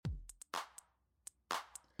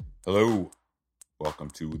Hello, welcome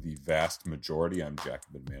to The Vast Majority. I'm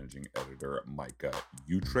Jacobin Managing Editor Micah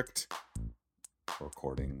Utricht,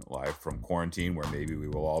 recording live from quarantine, where maybe we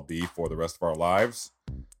will all be for the rest of our lives.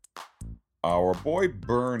 Our boy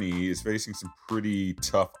Bernie is facing some pretty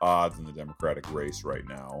tough odds in the Democratic race right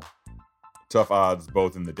now. Tough odds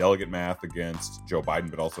both in the delegate math against Joe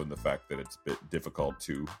Biden, but also in the fact that it's a bit difficult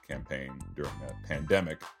to campaign during a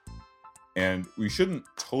pandemic. And we shouldn't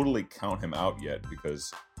totally count him out yet,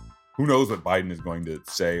 because who knows what Biden is going to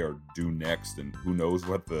say or do next, and who knows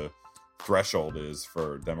what the threshold is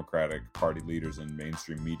for Democratic Party leaders in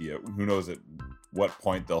mainstream media. Who knows at what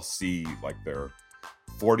point they'll see like their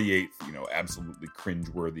 48th, absolutely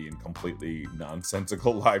cringeworthy and completely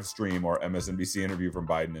nonsensical live stream or MSNBC interview from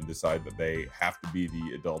Biden and decide that they have to be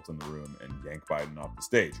the adult in the room and yank Biden off the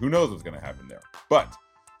stage. Who knows what's going to happen there? But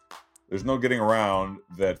there's no getting around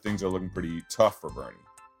that things are looking pretty tough for Bernie.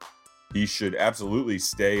 He should absolutely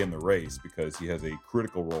stay in the race because he has a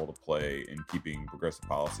critical role to play in keeping progressive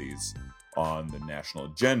policies on the national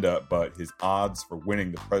agenda, but his odds for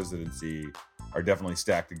winning the presidency are definitely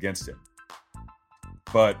stacked against him.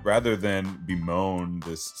 But rather than bemoan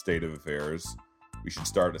this state of affairs, we should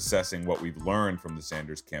start assessing what we've learned from the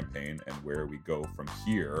Sanders campaign and where we go from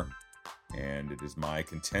here. And it is my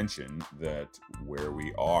contention that where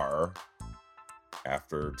we are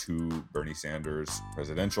after two Bernie Sanders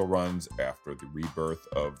presidential runs, after the rebirth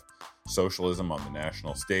of socialism on the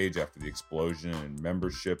national stage, after the explosion in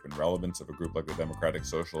membership and relevance of a group like the Democratic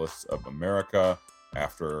Socialists of America,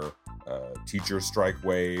 after teacher strike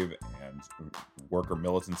wave and worker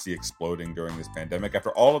militancy exploding during this pandemic,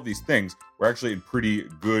 after all of these things, we're actually in pretty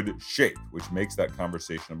good shape, which makes that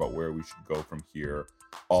conversation about where we should go from here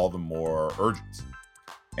all the more urgent.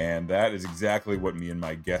 And that is exactly what me and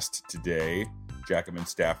my guest today, Jacobin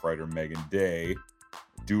staff writer Megan Day,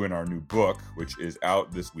 do in our new book, which is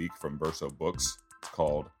out this week from Verso Books. It's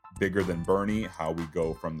called Bigger Than Bernie: How We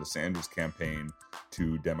Go from the Sanders Campaign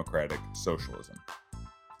to Democratic Socialism.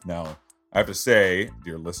 Now, I have to say,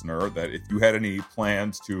 dear listener, that if you had any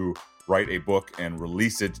plans to write a book and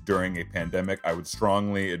release it during a pandemic, I would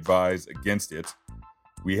strongly advise against it.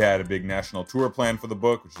 We had a big national tour plan for the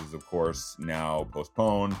book, which is, of course, now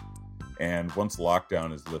postponed. And once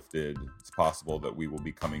lockdown is lifted, it's possible that we will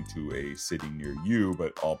be coming to a city near you,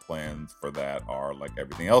 but all plans for that are, like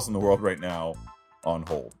everything else in the world right now, on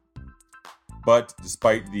hold. But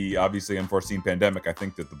despite the obviously unforeseen pandemic, I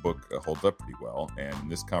think that the book holds up pretty well. And in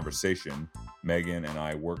this conversation, Megan and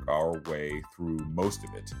I work our way through most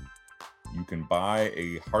of it. You can buy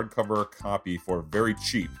a hardcover copy for very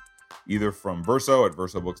cheap, either from Verso at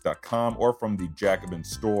versobooks.com or from the Jacobin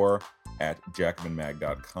store at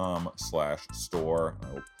jacobinmag.com/store. I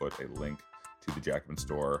will put a link to the Jacobin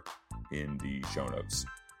store in the show notes.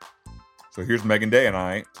 So here's Megan Day and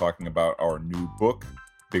I talking about our new book,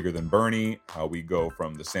 Bigger Than Bernie: How We Go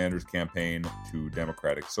from the Sanders Campaign to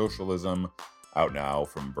Democratic Socialism, out now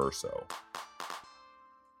from Verso.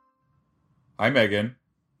 Hi, Megan.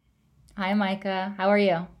 Hi, Micah. How are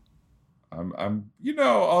you? I'm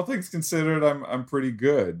all things considered, I'm pretty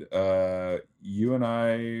good. You and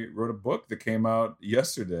I wrote a book that came out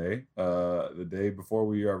yesterday, the day before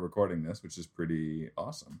we are recording this, which is pretty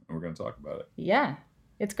awesome. And we're going to talk about it. Yeah,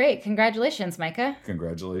 it's great. Congratulations, Micah.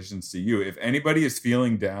 Congratulations to you. If anybody is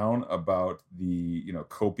feeling down about the,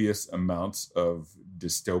 copious amounts of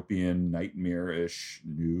dystopian, nightmare-ish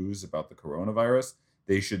news about the coronavirus,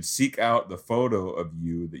 they should seek out the photo of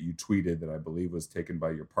you that you tweeted that I believe was taken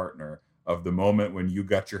by your partner, of the moment when you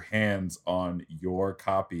got your hands on your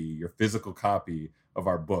physical copy of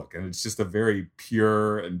our book. And it's just a very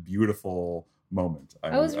pure and beautiful moment.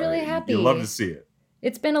 I was really happy. You love to see it.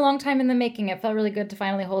 It's been a long time in the making. It felt really good to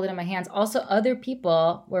finally hold it in my hands. Also, other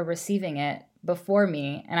people were receiving it before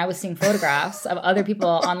me, and I was seeing photographs of other people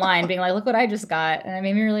online being like, look what I just got. And it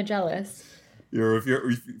made me really jealous. You're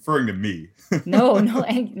referring to me. No,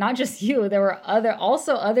 not just you. There were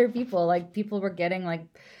other people. Like, people were getting like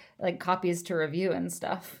copies to review and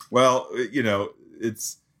stuff. Well, the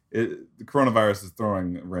coronavirus is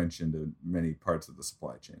throwing a wrench into many parts of the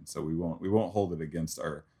supply chain, so we won't hold it against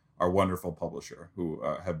our wonderful publisher, who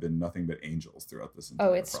have been nothing but angels throughout this entire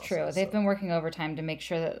process. True. They've been working overtime to make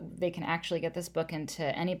sure that they can actually get this book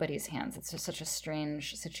into anybody's hands. It's just such a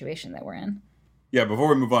strange situation that we're in. Yeah, before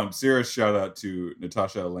we move on, serious shout out to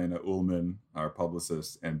Natasha Elena Ullman, our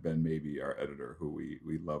publicist, and Ben Mabee, our editor, who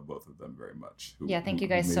we love both of them very much. Thank you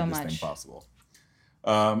guys so much. This thing possible.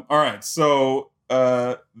 All right, so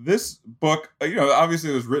this book,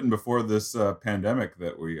 obviously it was written before this pandemic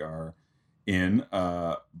that we are in,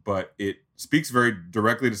 but it speaks very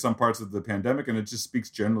directly to some parts of the pandemic, and it just speaks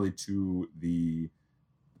generally to the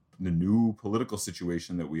the new political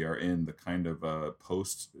situation that we are in, the kind of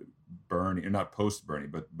post Bernie, not post Bernie,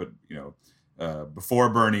 but before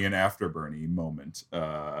Bernie and after Bernie moment.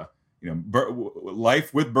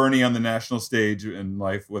 Life with Bernie on the national stage and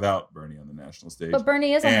life without Bernie on the national stage. But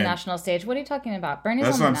Bernie is on the national stage. What are you talking about? Bernie's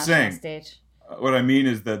on the national stage. What I mean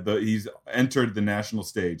is that he's entered the national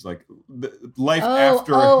stage, like life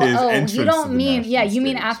after his entrance. You don't mean, you stage.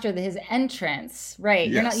 mean after his entrance, right?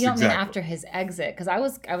 Yes, you don't mean after his exit, because I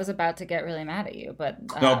was about to get really mad at you, but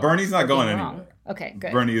no, Bernie's not going anywhere. Okay,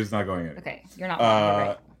 good. Bernie is not going anywhere. Okay, you're not wrong. You're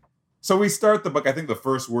right. So we start the book. I think the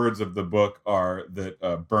first words of the book are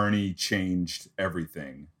that Bernie changed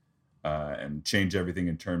everything, and changed everything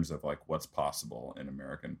in terms of like what's possible in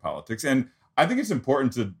American politics. And I think it's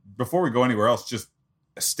important to, before we go anywhere else, just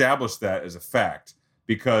establish that as a fact,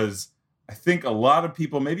 because I think a lot of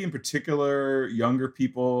people, maybe in particular younger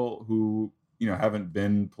people who haven't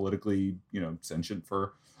been politically sentient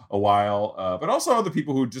for a while, but also other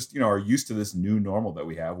people who just are used to this new normal that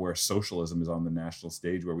we have, where socialism is on the national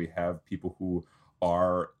stage, where we have people who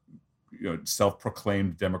are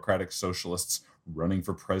self-proclaimed democratic socialists running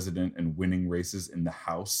for president and winning races in the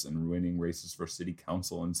House and winning races for city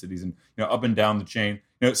council and cities, and up and down the chain.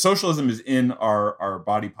 Socialism is in our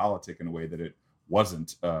body politic in a way that it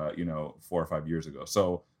wasn't 4 or 5 years ago.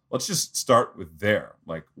 So let's just start with there.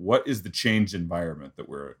 Like, what is the changed environment that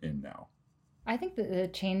we're in now? I think that the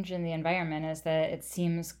change in the environment is that it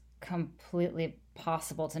seems completely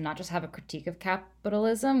possible to not just have a critique of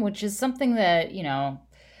capitalism, which is something that,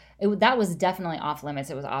 that was definitely off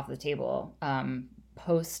limits. It was off the table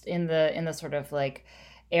post in the sort of like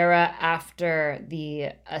era after the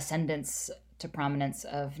ascendance to prominence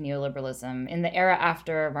of neoliberalism, in the era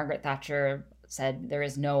after Margaret Thatcher said there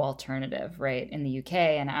is no alternative, right, in the UK,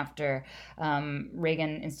 and after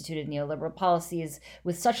Reagan instituted neoliberal policies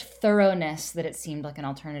with such thoroughness that it seemed like an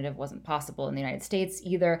alternative wasn't possible in the United States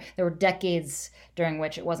either. There were decades during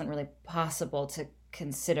which it wasn't really possible to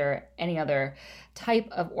consider any other type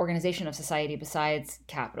of organization of society besides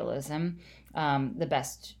capitalism. The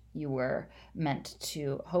best you were meant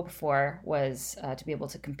to hope for was to be able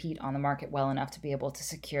to compete on the market well enough to be able to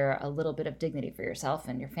secure a little bit of dignity for yourself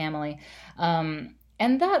and your family. And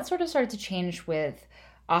that sort of started to change with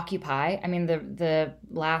Occupy. I mean, the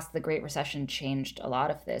Great Recession changed a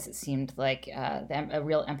lot of this. It seemed like a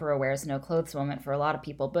real emperor wears no clothes moment for a lot of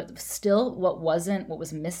people. But still, what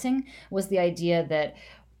was missing was the idea that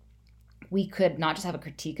we could not just have a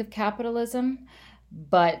critique of capitalism,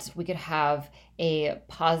 but we could have a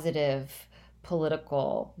positive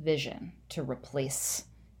political vision to replace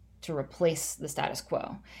the status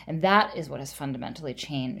quo. And that is what has fundamentally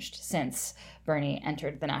changed since Bernie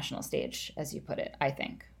entered the national stage, as you put it, I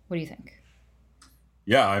think. What do you think?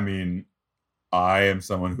 Yeah, I mean, I am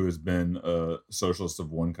someone who has been a socialist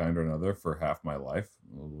of one kind or another for half my life,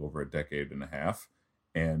 a little over a decade and a half.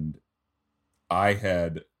 And I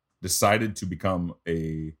had decided to become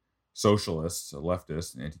a socialist, a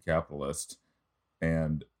leftist, an anti-capitalist.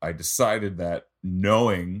 And I decided that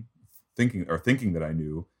thinking that I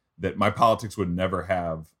knew that my politics would never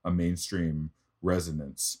have a mainstream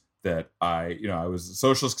resonance, that I was a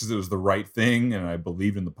socialist because it was the right thing and I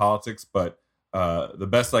believed in the politics, but the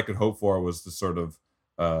best I could hope for was to sort of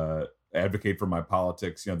advocate for my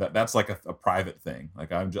politics. That's like a private thing.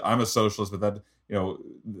 Like I'm a socialist, but that,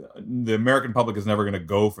 the American public is never going to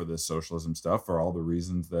go for this socialism stuff for all the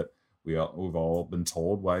reasons that we've all been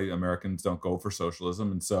told why Americans don't go for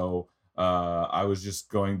socialism. And so I was just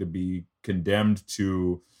going to be condemned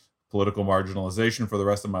to political marginalization for the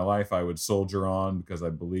rest of my life. I would soldier on because I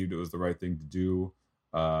believed it was the right thing to do,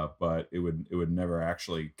 but it would never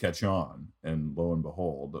actually catch on. And lo and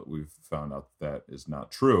behold, we've found out that is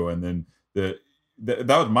not true. And then that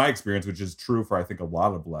was my experience, which is true for I think a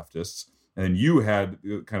lot of leftists. And then you had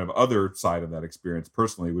kind of other side of that experience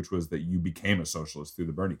personally, which was that you became a socialist through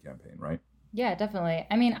the Bernie campaign, right? Yeah, definitely.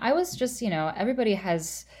 I mean, I was just, everybody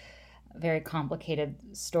has a very complicated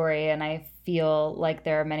story, and I feel like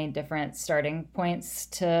there are many different starting points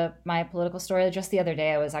to my political story. Just the other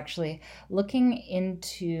day, I was actually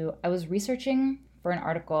I was researching for an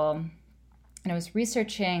article, and I was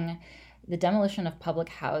researching the demolition of public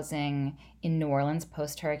housing in New Orleans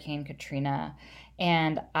post-Hurricane Katrina.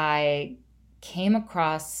 And I came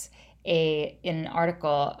across in an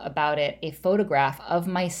article about it, a photograph of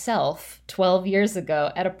myself 12 years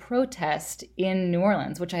ago at a protest in New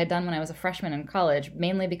Orleans, which I had done when I was a freshman in college,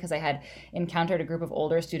 mainly because I had encountered a group of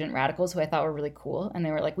older student radicals who I thought were really cool. And they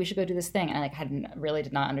were like, we should go do this thing. And I really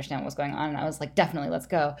did not understand what was going on. And I was like, definitely, let's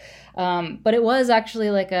go. But it was actually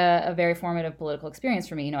like a very formative political experience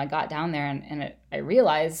for me. I got down there and I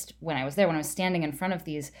realized when I was there, when I was standing in front of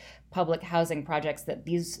these public housing projects, that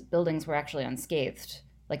these buildings were actually unscathed.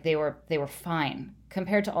 Like they were fine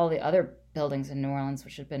compared to all the other buildings in New Orleans,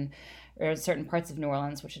 which had been, or certain parts of New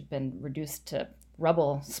Orleans, which had been reduced to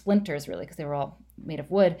rubble, splinters really, because they were all made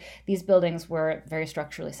of wood. These buildings were very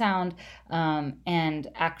structurally sound. And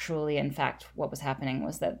actually, in fact, what was happening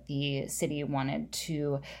was that the city wanted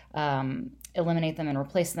to eliminate them and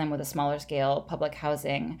replace them with a smaller scale public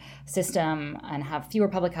housing system and have fewer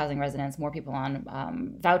public housing residents, more people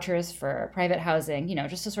on vouchers for private housing,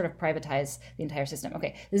 just to sort of privatize the entire system.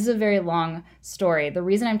 Okay, this is a very long story. The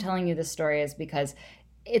reason I'm telling you this story is because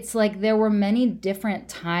it's like there were many different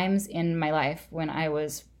times in my life when I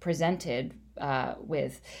was presented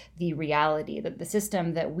with the reality that the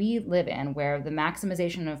system that we live in, where the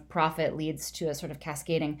maximization of profit leads to a sort of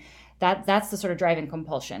cascading, that's the sort of driving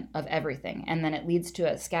compulsion of everything. And then it leads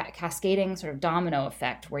to a cascading sort of domino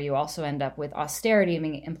effect where you also end up with austerity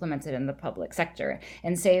being implemented in the public sector.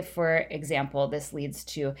 And say, for example, this leads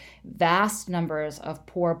to vast numbers of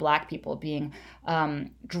poor Black people being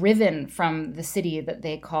driven from the city that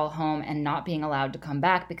they call home and not being allowed to come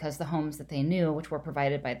back because the homes that they knew, which were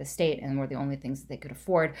provided by the state and were the only things that they could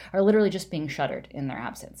afford, are literally just being shuttered in their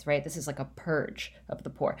absence, right? This is like a purge of the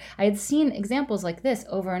poor. I had seen examples like this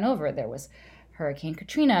over and over. There was Hurricane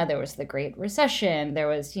Katrina, there was the Great Recession, there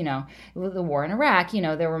was, the war in Iraq,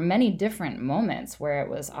 there were many different moments where it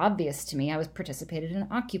was obvious to me. I was participated in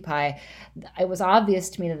Occupy. It was obvious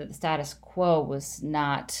to me that the status quo was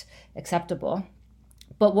not acceptable.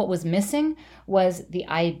 But what was missing was the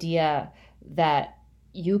idea that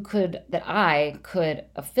I could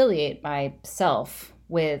affiliate myself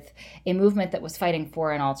with a movement that was fighting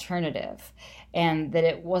for an alternative, and that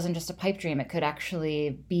it wasn't just a pipe dream. It could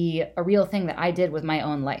actually be a real thing that I did with my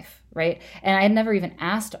own life, right? And I had never even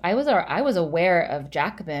asked. I was aware of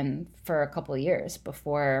Jacobin for a couple of years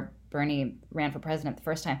before Bernie ran for president the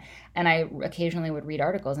first time, and I occasionally would read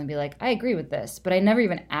articles and be like, I agree with this, but I never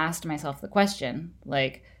even asked myself the question,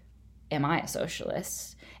 like, am I a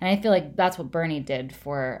socialist? And I feel like that's what Bernie did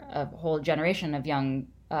for a whole generation of young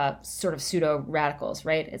sort of pseudo radicals,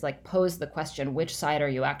 right? It's like, pose the question, which side are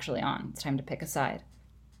you actually on? It's time to pick a side.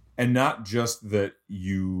 And not just that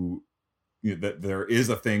that there is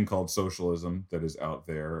a thing called socialism that is out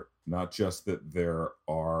there, not just that there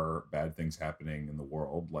are bad things happening in the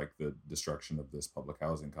world, like the destruction of this public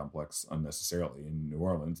housing complex unnecessarily in New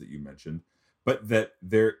Orleans that you mentioned, but that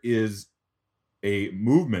there is a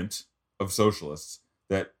movement of socialists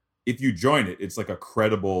that if you join it, it's like a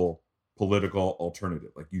credible political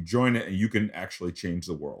alternative. Like you join it and you can actually change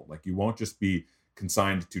the world. Like you won't just be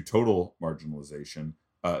consigned to total marginalization.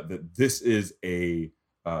 That this is a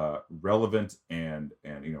relevant and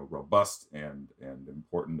robust and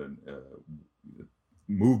important and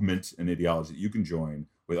movement and ideology that you can join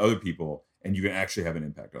with other people, and you can actually have an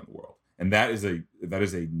impact on the world. And that is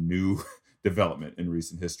a new development in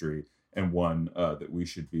recent history, and one that we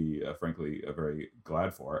should be, frankly, very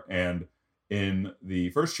glad for. And in the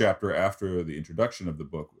first chapter, after the introduction of the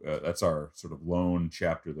book, that's our sort of lone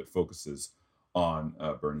chapter that focuses on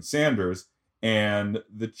Bernie Sanders. And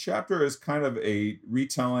the chapter is kind of a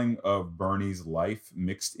retelling of Bernie's life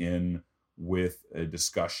mixed in with a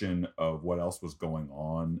discussion of what else was going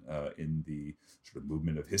on in the sort of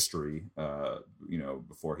movement of history,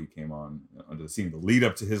 before he came on onto the scene. The lead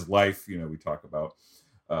up to his life, we talk about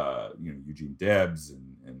Eugene Debs,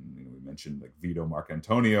 and we mentioned like Vito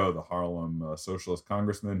Marcantonio, the Harlem socialist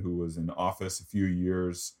congressman who was in office a few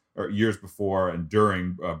years before and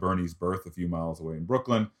during Bernie's birth a few miles away in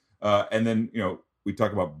Brooklyn. And then, we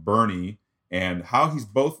talk about Bernie and how he's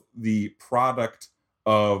both the product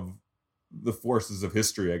of the forces of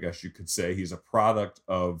history, I guess you could say. He's a product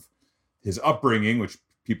of his upbringing, which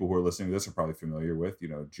people who are listening to this are probably familiar with,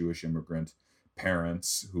 Jewish immigrant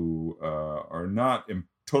parents who are not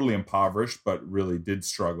totally impoverished, but really did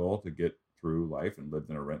struggle to get through life and lived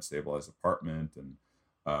in a rent stabilized apartment. And,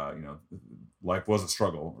 life was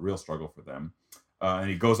a real struggle for them. And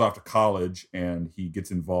he goes off to college and he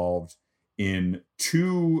gets involved in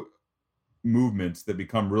two movements that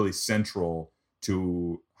become really central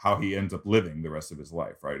to how he ends up living the rest of his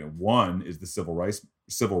life, right? And one is the civil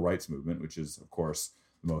rights movement, which is, of course,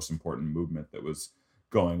 the most important movement that was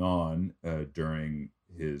going on during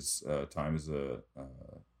his time as a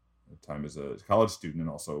time as a college student, and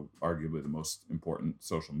also arguably the most important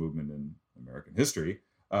social movement in American history.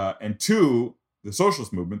 And two, the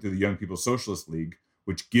socialist movement through the Young People's Socialist League,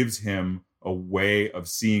 which gives him a way of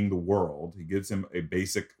seeing the world. He gives him a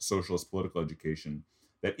basic socialist political education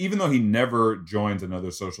that, even though he never joins another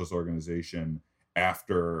socialist organization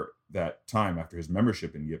after that time, after his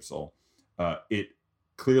membership in YPSL, it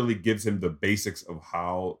clearly gives him the basics of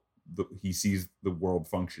how he sees the world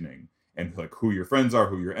functioning, and like who your friends are,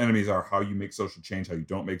 who your enemies are, how you make social change, how you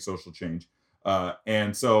don't make social change.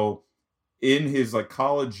 And so in his like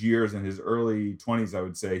college years, in his early 20s, I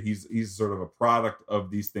would say he's sort of a product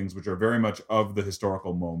of these things, which are very much of the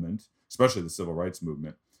historical moment, especially the civil rights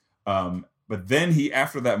movement. But then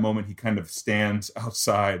after that moment, he kind of stands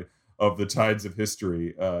outside of the tides of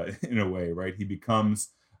history in a way, right? He becomes,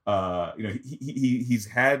 he's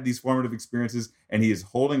had these formative experiences, and he is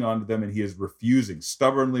holding on to them, and he is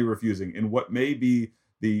stubbornly refusing, in what may be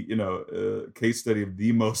the case study of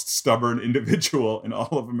the most stubborn individual in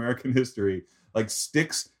all of American history, like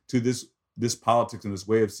sticks to this politics and this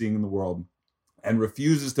way of seeing the world, and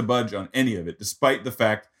refuses to budge on any of it, despite the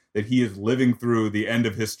fact that he is living through the end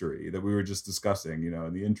of history that we were just discussing,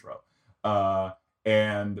 in the intro.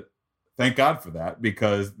 And thank God for that,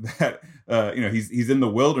 because that he's in the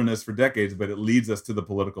wilderness for decades, but it leads us to the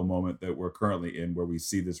political moment that we're currently in, where we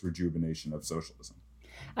see this rejuvenation of socialism.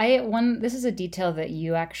 This is a detail that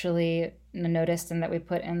you actually noticed and that we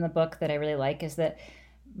put in the book that I really like, is that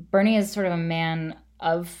Bernie is sort of a man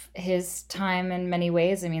of his time in many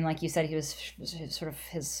ways. I mean, like you said, he was sort of,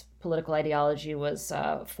 his political ideology was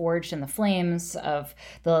forged in the flames of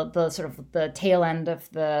the sort of the tail end of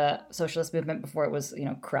the socialist movement before it was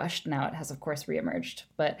crushed. Now it has, of course, reemerged,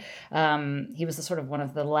 but he was the sort of one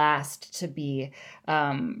of the last to be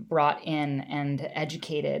brought in and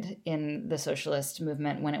educated in the socialist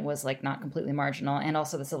movement when it was like not completely marginal, and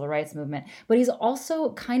also the civil rights movement. But he's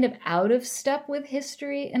also kind of out of step with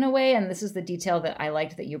history in a way, and this is the detail that I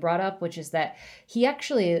liked that you brought up, which is that he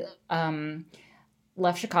actually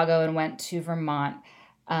left Chicago and went to Vermont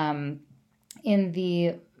in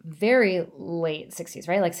the very late 60s,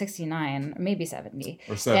 right? Like 69, maybe 70.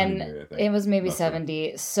 Or 70, and maybe, I think. It was maybe Not 70.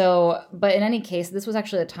 Sure. So, but in any case, this was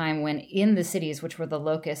actually a time when in the cities, which were the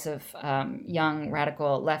locus of young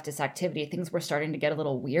radical leftist activity, things were starting to get a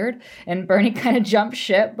little weird. And Bernie kind of jumped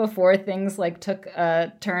ship before things like took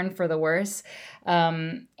a turn for the worse.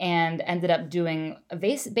 And ended up doing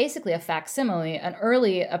basically a facsimile,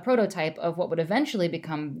 a prototype of what would eventually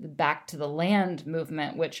become the Back to the Land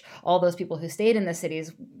movement, which all those people who stayed in the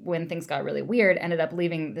cities when things got really weird ended up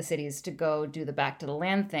leaving the cities to go do the Back to the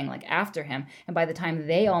Land thing, like after him. And by the time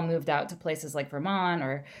they all moved out to places like Vermont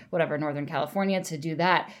or whatever, Northern California, to do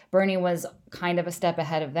that, Bernie was kind of a step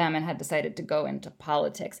ahead of them and had decided to go into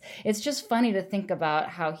politics. It's just funny to think about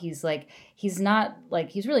how he's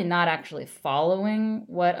really not actually following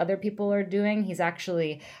what other people are doing. He's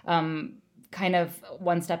actually kind of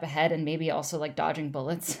one step ahead, and maybe also like dodging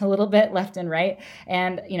bullets a little bit left and right.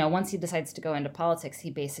 And, once he decides to go into politics,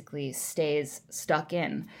 he basically stays stuck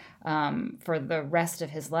in for the rest of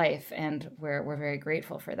his life. And we're very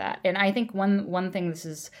grateful for that. And I think one thing, this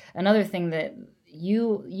is another thing that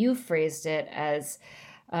you phrased it as,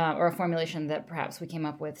 or a formulation that perhaps we came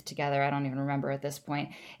up with together, I don't even remember at this point,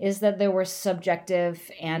 is that there were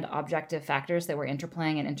subjective and objective factors that were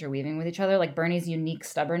interplaying and interweaving with each other. Like Bernie's unique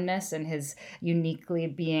stubbornness and his uniquely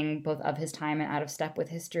being both of his time and out of step with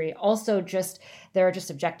history. Also, there are just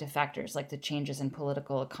objective factors like the changes in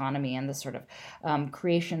political economy and the sort of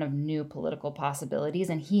creation of new political possibilities.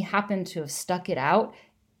 And he happened to have stuck it out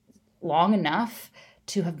long enough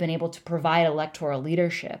to have been able to provide electoral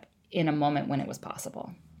leadership in a moment when it was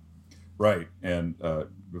possible. Right. And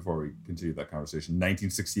before we continue that conversation,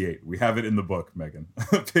 1968, we have it in the book, Megan,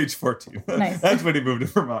 page 14. Nice. That's when he moved to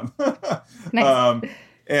Vermont. Nice.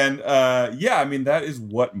 That is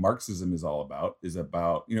what Marxism is all about,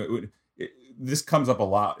 this comes up a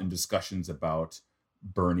lot in discussions about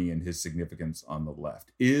Bernie and his significance on the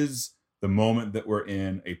left. Is the moment that we're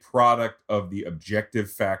in a product of the objective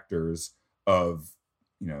factors of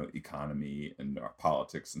economy and our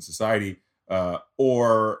politics and society,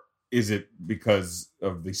 or is it because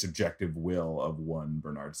of the subjective will of one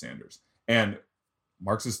Bernard Sanders? And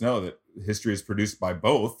Marxists know that history is produced by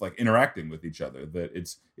both, like interacting with each other. That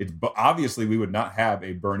it's obviously we would not have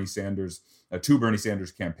two Bernie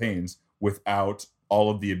Sanders campaigns without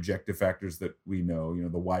all of the objective factors that we know.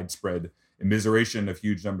 The widespread immiseration of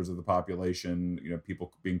huge numbers of the population,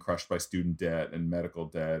 people being crushed by student debt and medical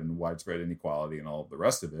debt and widespread inequality and all of the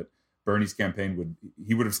rest of it. Bernie's campaign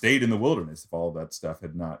would have stayed in the wilderness if all of that stuff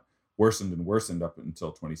had not worsened up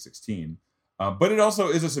until 2016. But it also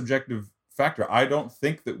is a subjective factor. I don't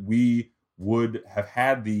think that we would have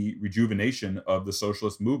had the rejuvenation of the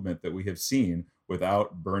socialist movement that we have seen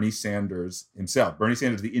without Bernie Sanders himself. Bernie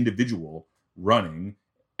Sanders, the individual, running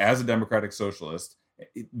as a democratic socialist.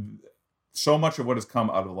 So much of what has come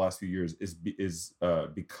out of the last few years is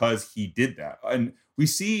because he did that. And we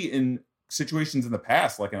see in situations in the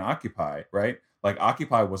past, like in Occupy, right? Like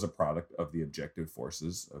Occupy was a product of the objective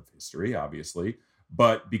forces of history, obviously,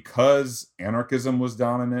 but because anarchism was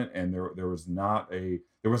dominant and there was not a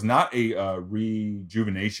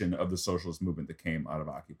rejuvenation of the socialist movement that came out of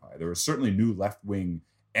Occupy. There was certainly new left-wing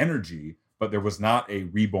energy, but there was not a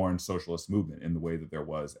reborn socialist movement in the way that there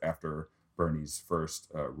was after Bernie's first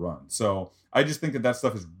run. So I just think that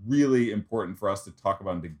stuff is really important for us to talk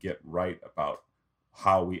about and to get right about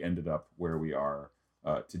how we ended up where we are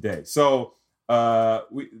today. So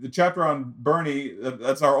the chapter on Bernie,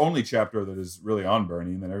 that's our only chapter that is really on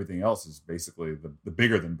Bernie, and then everything else is basically the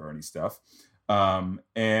bigger than Bernie stuff.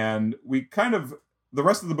 And we kind of, the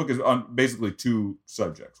rest of the book is on basically two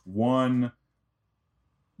subjects. One,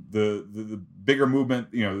 the bigger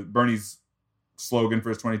movement, Bernie's slogan for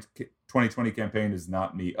his 2020 campaign is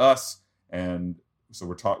 "Not Me, Us," and so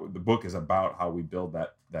the book is about how we build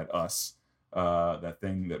that us, that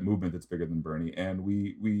movement that's bigger than Bernie, and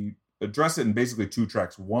we address it in basically two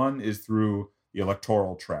tracks. One is through the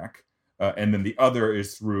electoral track, and then the other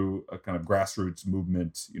is through a kind of grassroots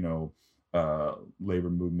movement, labor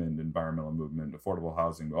movement, environmental movement, affordable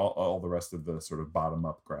housing, all the rest of the sort of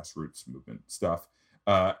bottom-up grassroots movement stuff,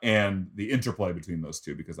 and the interplay between those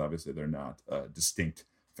two, because obviously they're not distinct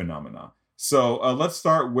phenomena. So let's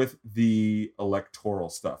start with the electoral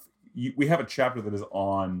stuff. We have a chapter that is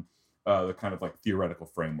on the kind of like theoretical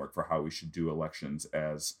framework for how we should do elections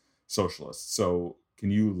as socialists. So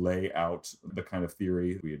can you lay out the kind of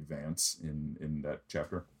theory we advance in that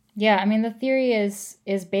chapter? Yeah, I mean, the theory is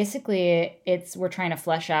basically we're trying to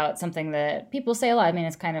flesh out something that people say a lot. I mean,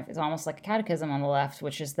 it's almost like a catechism on the left,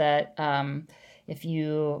 which is that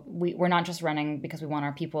we're not just running because we want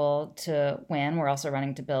our people to win. We're also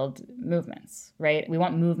running to build movements, right? We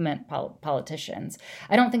want movement politicians.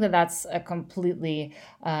 I don't think that that's a completely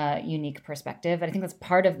unique perspective. I think that's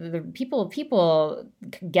part of the people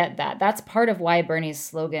get that. That's part of why Bernie's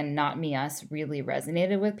slogan, "Not Me, Us," really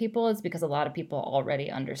resonated with people. It's because a lot of people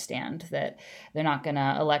already understand that they're not going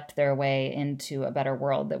to elect their way into a better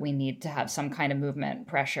world, that we need to have some kind of movement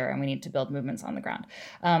pressure and we need to build movements on the ground.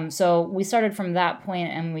 So we started from that point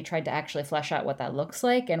and we tried to actually flesh out what that looks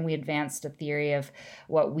like, and we advanced a theory of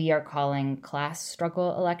what we are calling class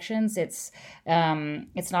struggle elections. It's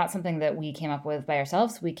not something that we came up with by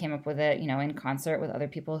ourselves. We came up with it, in concert with other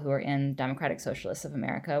people who are in Democratic Socialists of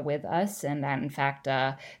America with us, and that in fact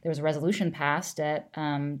there was a resolution passed at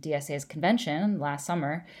DSA's convention last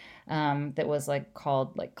summer that was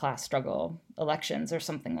called class struggle elections or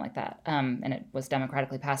something like that. And it was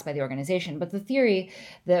democratically passed by the organization. But the theory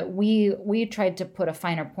that we tried to put a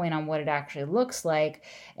finer point on what it actually looks like,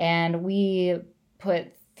 and we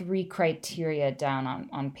put 3 criteria down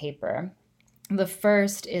on paper. The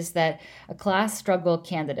first is that a class struggle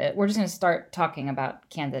candidate, we're just going to start talking about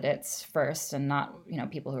candidates first and not,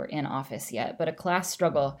 people who are in office yet, but a class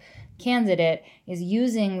struggle candidate is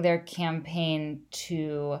using their campaign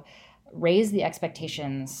to raise the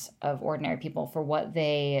expectations of ordinary people for what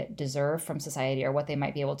they deserve from society or what they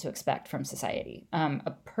might be able to expect from society.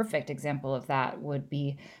 A perfect example of that would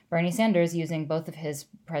be Bernie Sanders using both of his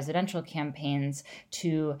presidential campaigns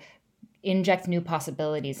to inject new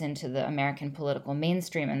possibilities into the American political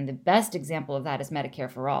mainstream. And the best example of that is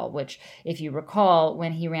Medicare for All, which, if you recall,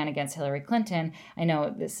 when he ran against Hillary Clinton, I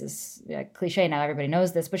know this is a cliche now, everybody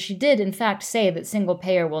knows this, but she did in fact say that single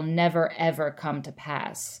payer will never, ever come to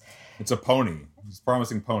pass. It's a pony. He's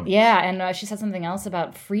promising ponies. Yeah, and she said something else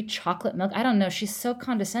about free chocolate milk. I don't know. She's so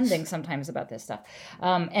condescending sometimes about this stuff.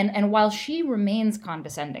 And while she remains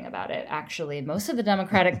condescending about it, actually, most of the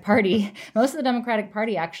Democratic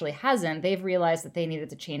Party actually hasn't. They've realized that they needed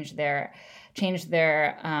to change their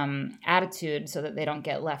attitude so that they don't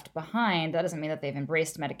get left behind. That doesn't mean that they've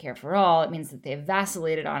embraced Medicare for All. It means that they've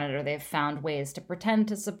vacillated on it, or they've found ways to pretend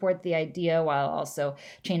to support the idea while also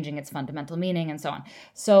changing its fundamental meaning and so on.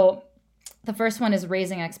 So the first one is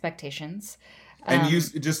raising expectations. And you,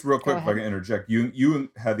 just real quick, if I can interject, you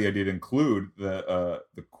had the idea to include the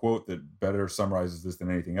quote that better summarizes this than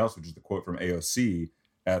anything else, which is the quote from AOC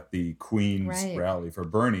at the Queen's rally for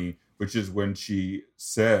Bernie, which is when she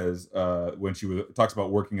says, when she talks about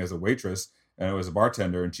working as a waitress and it was a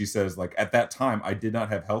bartender, and she says, at that time, I did not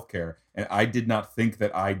have health care, and I did not think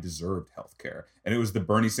that I deserved health care. And it was the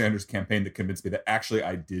Bernie Sanders campaign that convinced me that actually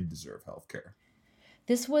I did deserve health care.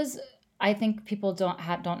 This was I think people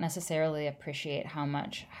don't necessarily appreciate how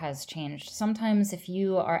much has changed. Sometimes if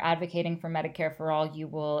you are advocating for Medicare for all, you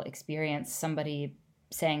will experience somebody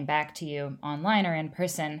saying back to you online or in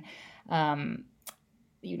person, um,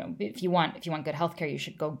 if you want good healthcare, you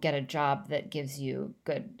should go get a job that gives you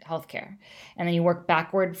good healthcare. And then you work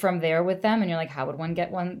backward from there with them, and you're like, how would one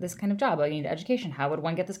get this kind of job? Oh, you need education. How would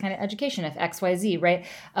one get this kind of education if XYZ, right?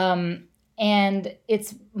 And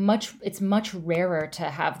it's much rarer to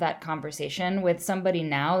have that conversation with somebody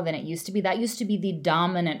now than it used to be. That used to be the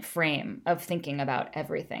dominant frame of thinking about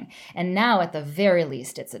everything. And now, at the very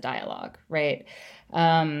least, it's a dialogue, right?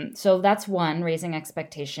 So that's one, raising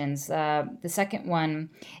expectations. The second one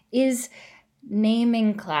is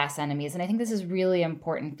naming class enemies. And I think this is really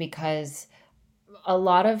important because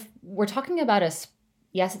we're talking about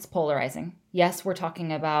yes, it's polarizing. Yes, we're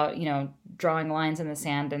talking about, drawing lines in the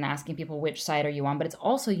sand and asking people which side are you on, but it's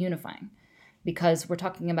also unifying because we're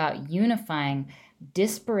talking about unifying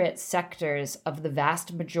disparate sectors of the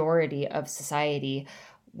vast majority of society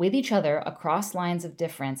with each other across lines of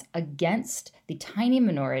difference against the tiny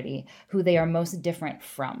minority who they are most different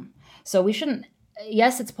from. So we shouldn't,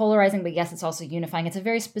 yes, it's polarizing, but yes, it's also unifying. It's a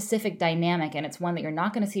very specific dynamic, and it's one that you're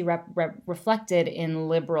not going to see reflected in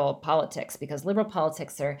liberal politics, because liberal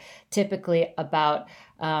politics are typically about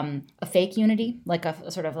a fake unity, like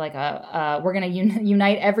a sort of like we're going to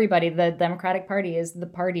unite everybody. The Democratic Party is the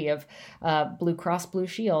party of Blue Cross Blue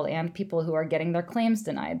Shield and people who are getting their claims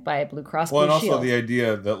denied by Blue Cross Blue Shield. Well, and also the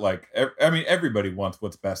idea that everybody wants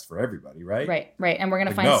what's best for everybody, right? Right. And we're going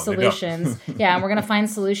to find solutions. Yeah, and we're going to find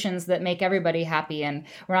solutions that make everybody happy, and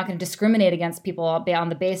we're not going to discriminate against people on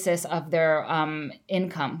the basis of their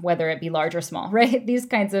income, whether it be large or small, right? These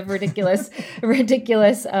kinds of ridiculous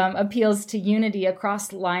appeals to unity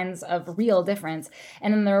across lines of real difference.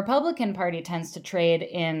 And then the Republican Party tends to trade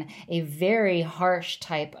in a very harsh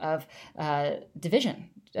type of division.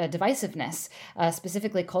 Divisiveness,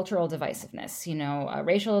 specifically cultural divisiveness,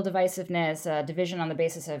 racial divisiveness, division on the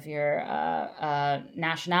basis of your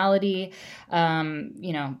nationality,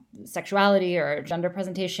 sexuality or gender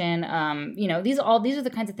presentation. These are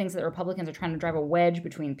the kinds of things that Republicans are trying to drive a wedge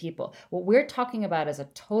between people. What we're talking about is a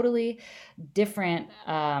totally different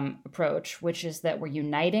approach, which is that we're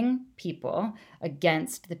uniting people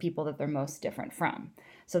against the people that they're most different from.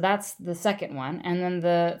 So that's the second one. And then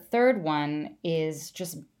the third one is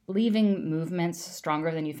just leaving movements stronger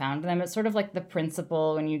than you found them. It's sort of like the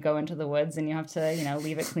principle when you go into the woods and you have to,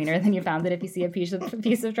 leave it cleaner than you found it. If you see a piece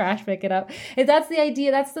of trash, pick it up. That's the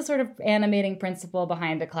idea. That's the sort of animating principle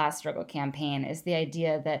behind a class struggle campaign, is the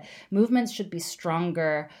idea that movements should be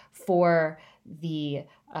stronger for the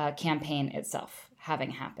campaign itself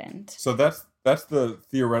having happened. So that's the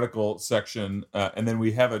theoretical section. And then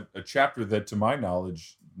we have a chapter that, to my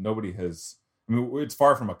knowledge, nobody has. I mean, it's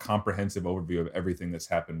far from a comprehensive overview of everything that's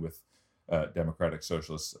happened with Democratic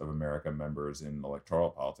Socialists of America members in electoral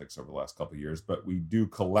politics over the last couple of years, but we do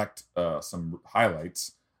collect some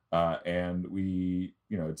highlights, and we,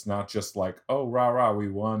 it's not just like, oh, rah, we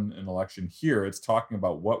won an election here. It's talking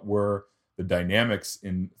about what were the dynamics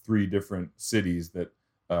in 3 different cities that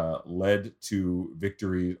led to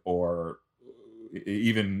victory, or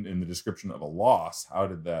even in the description of a loss. How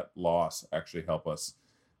did that loss actually help us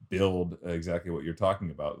build exactly what you're talking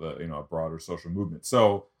about, a broader social movement?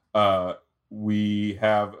 So we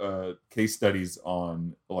have case studies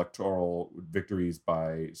on electoral victories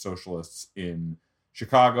by socialists in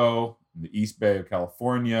Chicago, in the East Bay of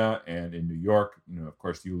California, and in New York. Of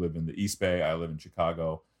course, you live in the East Bay. I live in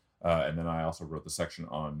Chicago. And then I also wrote the section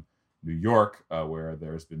on New York, where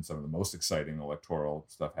there's been some of the most exciting electoral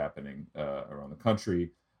stuff happening around the country.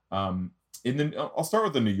 I'll start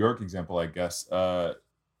with the New York example, I guess.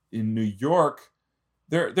 In New York,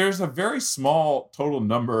 there's a very small total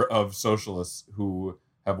number of socialists who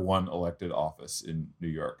have won elected office in New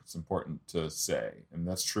York. It's important to say, and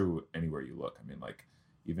that's true anywhere you look. I mean, like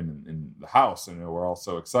even in the House, we're all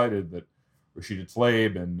so excited that Rashida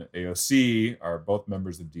Tlaib and AOC are both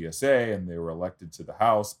members of DSA, and they were elected to the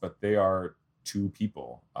House, but they are 2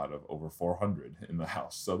 people out of over 400 in the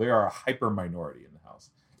House. So they are a hyper minority in the House.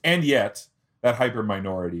 And yet, that hyper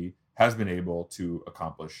minority has been able to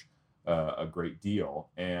accomplish a great deal.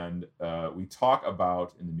 And we talk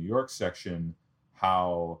about in the New York section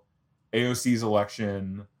how AOC's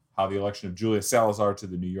election, how the election of Julia Salazar to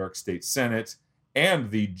the New York State Senate, and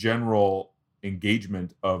the general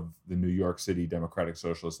engagement of the New York City Democratic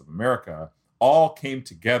Socialists of America all came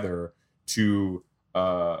together to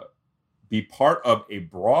be part of a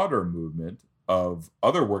broader movement of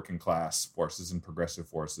other working class forces and progressive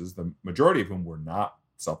forces, the majority of whom were not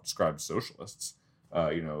self-described socialists.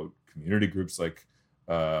 Community groups like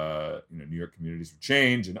New York Communities for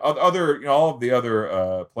Change, and other, all of the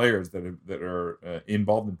other players that are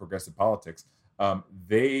involved in progressive politics.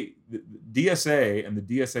 The DSA and the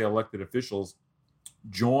DSA elected officials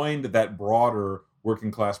joined that broader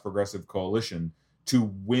working class progressive coalition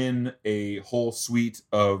to win a whole suite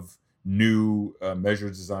of new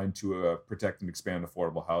measures designed to protect and expand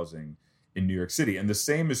affordable housing in New York City. And the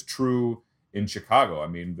same is true in Chicago. I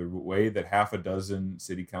mean, the way that half a dozen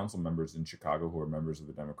city council members in Chicago, who are members of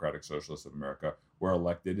the Democratic Socialists of America, were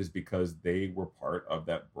elected is because they were part of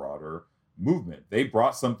that broader movement. They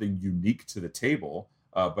brought something unique to the table,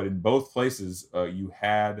 but in both places, you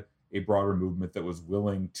had a broader movement that was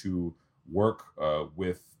willing to work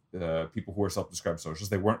with people who are self-described socialists.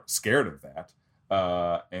 They weren't scared of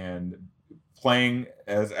that, and playing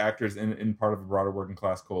as actors in part of a broader working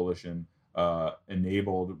class coalition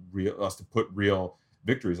enabled us to put real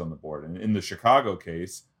victories on the board. And in the Chicago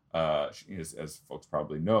case, as folks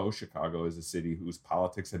probably know, Chicago is a city whose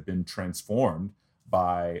politics have been transformed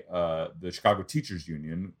by the Chicago Teachers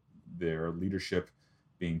Union, their leadership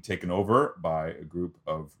being taken over by a group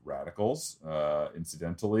of radicals,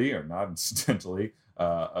 incidentally or not incidentally.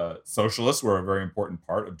 Socialists were a very important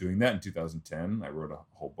part of doing that in 2010. I wrote a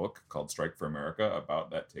whole book called Strike for America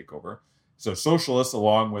about that takeover. So socialists,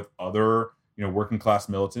 along with other, working class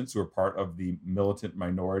militants who are part of the militant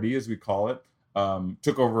minority, as we call it,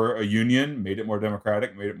 took over a union, made it more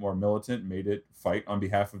democratic, made it more militant, made it fight on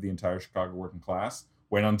behalf of the entire Chicago working class,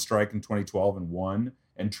 went on strike in 2012 and won,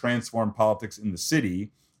 and transformed politics in the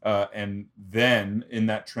city. And then in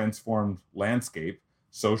that transformed landscape,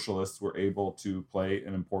 socialists were able to play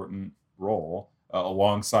an important role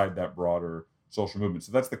alongside that broader social movement.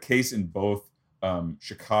 So that's the case in both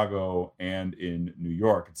Chicago and in New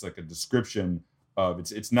York. It's like a description of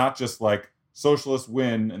it's not just like socialists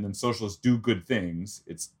win and then socialists do good things.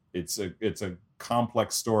 It's a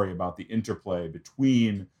complex story about the interplay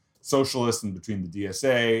between socialists and between the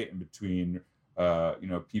DSA and between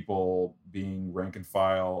people being rank and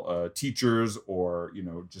file teachers or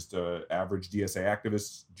just average DSA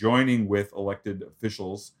activists joining with elected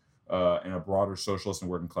officials in a broader socialist and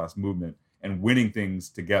working class movement and winning things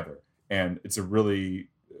together. And it's a really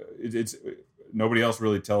it's nobody else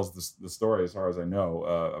really tells the story, as far as I know,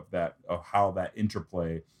 of how that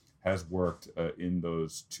interplay has worked in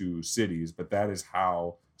those two cities. But that is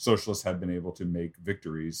how socialists have been able to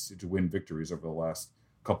win victories over the last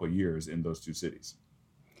couple of years in those two cities.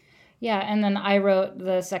 Yeah, and then I wrote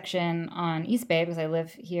the section on East Bay because I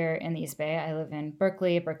live here in the East Bay. I live in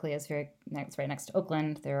Berkeley. Berkeley is right next to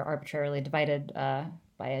Oakland. They're arbitrarily divided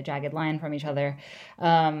by a jagged line from each other.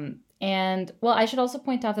 And I should also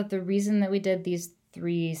point out that the reason that we did these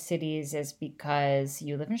three cities is because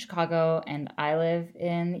you live in Chicago and I live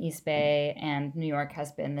in the East Bay, and New York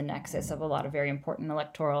has been the nexus of a lot of very important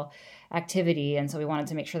electoral activity. And so we wanted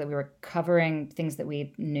to make sure that we were covering things that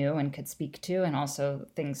we knew and could speak to, and also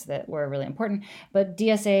things that were really important. But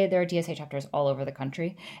there are DSA chapters all over the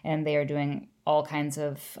country, and they are doing all kinds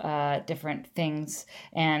of different things,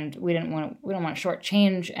 and we don't want to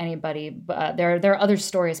shortchange anybody. But there are other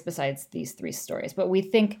stories besides these three stories. But we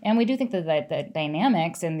do think that the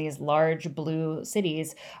dynamics in these large blue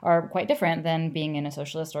cities are quite different than being in a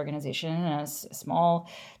socialist organization in a small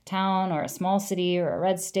town or a small city or a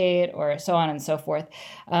red state or so on and so forth.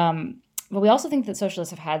 But we also think that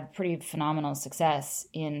socialists have had pretty phenomenal success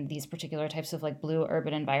in these particular types of blue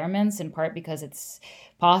urban environments, in part because it's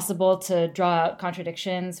possible to draw out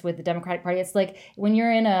contradictions with the Democratic Party. It's like when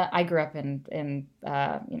you're I grew up in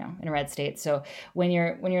a red state. So when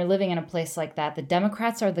you're living in a place like that, the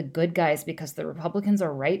Democrats are the good guys because the Republicans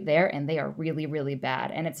are right there and they are really, really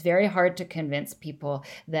bad. And it's very hard to convince people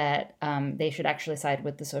that they should actually side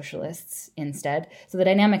with the socialists instead. So the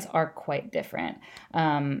dynamics are quite different.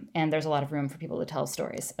 And there's a lot of room for people to tell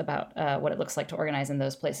stories about what it looks like to organize in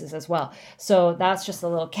those places as well. So that's just a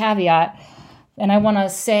little caveat. And I want to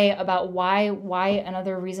say about why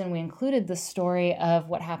another reason we included the story of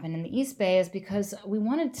what happened in the East Bay is because we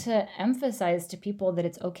wanted to emphasize to people that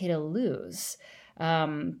it's okay to lose.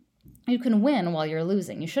 You can win while you're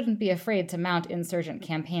losing. You shouldn't be afraid to mount insurgent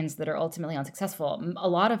campaigns that are ultimately unsuccessful. A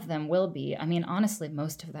lot of them will be. I mean, honestly,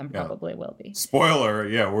 most of them probably will be. Spoiler,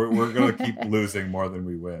 we're going to keep losing more than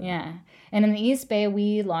we win. Yeah. And in the East Bay,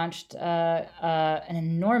 we launched an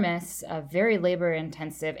enormous, very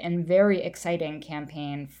labor-intensive, and very exciting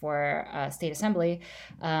campaign for state assembly.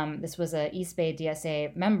 This was a East Bay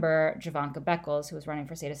DSA member, Javanka Beckles, who was running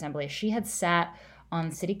for state assembly. She had sat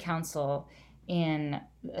on city council in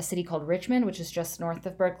a city called Richmond, which is just north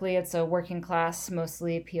of Berkeley. It's a working class,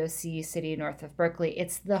 mostly POC city north of Berkeley.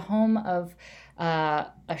 It's the home of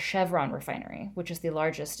a Chevron refinery, which is the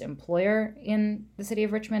largest employer in the city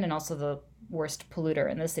of Richmond and also the worst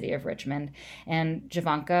polluter in the city of Richmond. And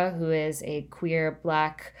Javanka, who is a queer,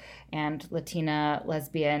 Black, and Latina,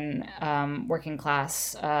 lesbian, working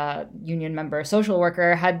class union member, social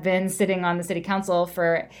worker, had been sitting on the city council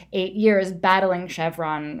for 8 years battling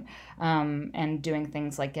Chevron and doing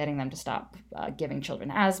things like getting them to stop giving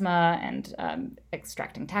children asthma and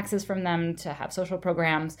extracting taxes from them to have social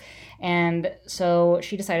programs. And so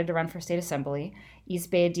she decided to run for state assembly.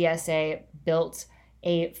 East Bay DSA built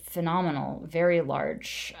a phenomenal, very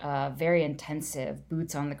large, very intensive,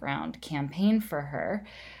 boots on the ground campaign for her.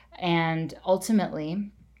 And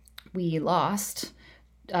ultimately, we lost,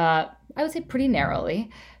 I would say pretty narrowly,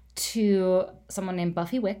 to someone named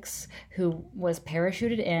Buffy Wicks, who was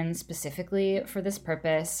parachuted in specifically for this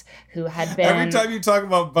purpose, who had been... Every time you talk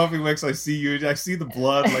about Buffy Wicks, I see the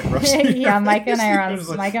blood like rushing. Yeah, Micah and I are on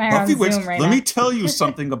Zoom right now. Let me tell you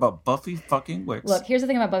something about Buffy fucking Wicks. Look, here's the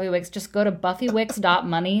thing about Buffy Wicks. Just go to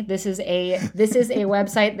buffywicks.money. This is a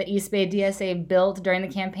website that East Bay DSA built during the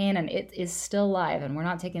campaign, and it is still live, and we're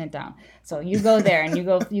not taking it down. So you go there and you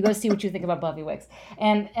go see what you think about Buffy Wicks.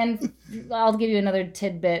 And I'll give you another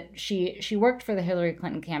tidbit. She worked for the Hillary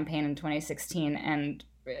Clinton campaign in 2016 and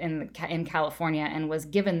in California, and was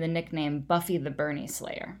given the nickname Buffy the Bernie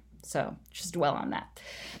Slayer. So just dwell on that.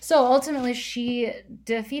 So ultimately, she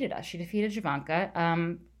defeated us. She defeated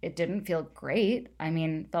Javanka. It didn't feel great. I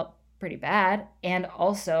mean, felt pretty bad. And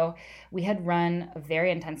also, we had run a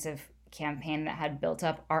very intensive campaign that had built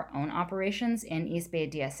up our own operations in East Bay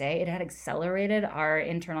DSA. It had accelerated our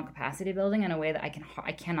internal capacity building in a way that I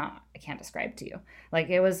can't describe to you. Like,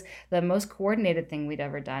 it was the most coordinated thing we'd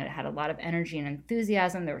ever done. It had a lot of energy and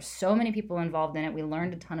enthusiasm. There were so many people involved in it. We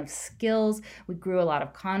learned a ton of skills. We grew a lot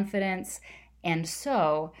of confidence. And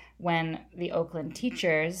so when the Oakland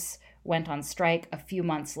teachers went on strike a few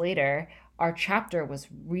months later, our chapter was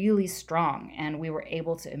really strong, and we were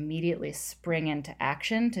able to immediately spring into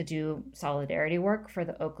action to do solidarity work for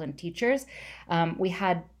the Oakland teachers. We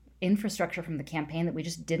had infrastructure from the campaign that we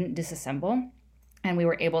just didn't disassemble, and we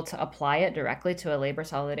were able to apply it directly to a labor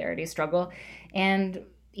solidarity struggle. And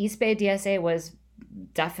East Bay DSA was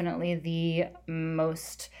definitely the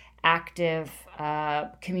most active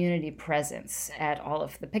community presence at all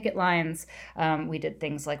of the picket lines. We did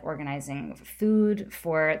things like organizing food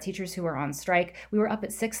for teachers who were on strike. We were up at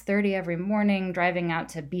 6:30 every morning, driving out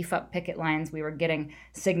to beef up picket lines. We were getting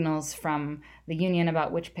signals from the union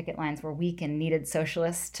about which picket lines were weak and needed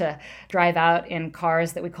socialists to drive out in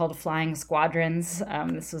cars that we called flying squadrons.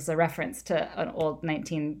 This was a reference to an old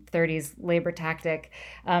 1930s labor tactic.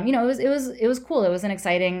 It was cool. It was an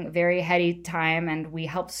exciting, very heady time, and we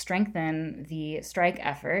helped strengthen the strike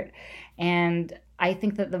effort. And I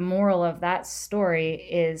think that the moral of that story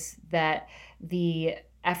is that the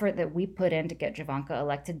effort that we put in to get Javanka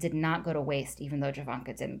elected did not go to waste, even though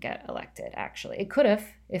Javanka didn't get elected, actually. It could have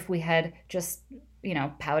if we had just,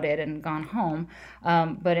 pouted and gone home.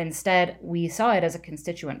 But instead, we saw it as a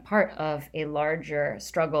constituent part of a larger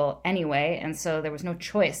struggle anyway. And so there was no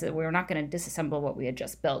choice. That we were not going to disassemble what we had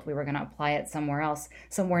just built. We were going to apply it somewhere else,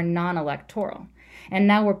 somewhere non-electoral. And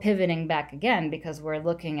now we're pivoting back again because we're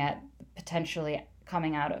looking at potentially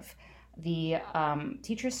coming out of the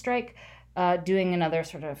teachers' strike, doing another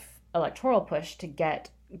sort of electoral push to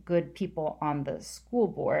get good people on the school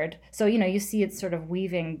board. So, you see it sort of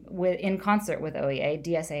weaving in concert with OEA,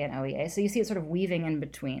 DSA and OEA. So you see it sort of weaving in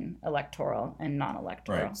between electoral and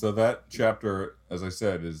non-electoral. Right. So that chapter, as I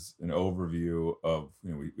said, is an overview of,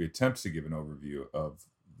 we attempt to give an overview of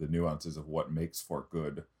the nuances of what makes for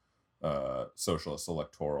good socialist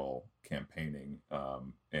electoral campaigning,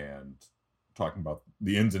 and talking about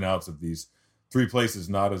the ins and outs of these three places,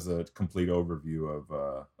 not as a complete overview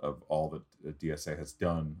of all that DSA has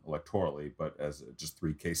done electorally, but as just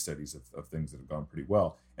three case studies of things that have gone pretty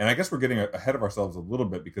well. And I guess we're getting ahead of ourselves a little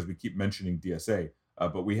bit because we keep mentioning DSA,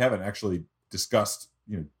 but we haven't actually discussed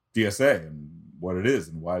DSA and what it is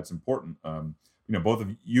and why it's important. Both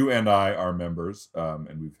of you and I are members,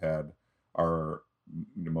 and we've had our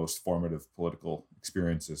most formative political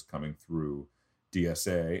experiences coming through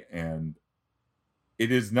DSA, and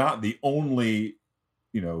it is not the only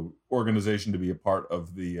organization to be a part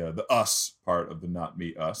of the us part of the not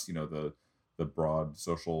me us, the broad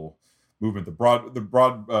social movement, the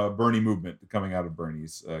broad Bernie movement coming out of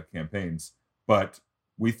Bernie's campaigns. But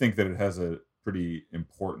we think that it has a pretty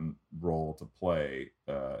important role to play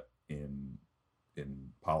in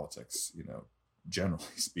politics, generally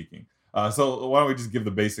speaking. So why don't we just give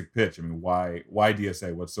the basic pitch? I mean, why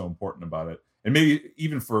DSA? What's so important about it? And maybe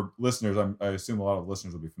even for listeners, I assume a lot of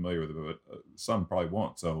listeners will be familiar with it, but some probably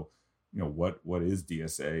won't. So, what is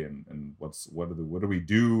DSA and what do we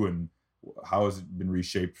do, and how has it been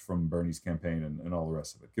reshaped from Bernie's campaign and all the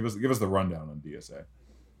rest of it? Give us the rundown on DSA.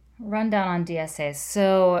 Rundown on DSA.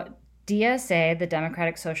 So DSA, the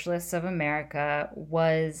Democratic Socialists of America,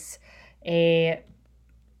 was a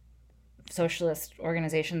socialist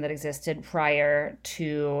organization that existed prior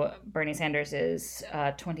to Bernie Sanders'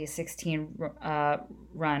 2016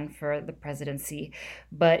 run for the presidency,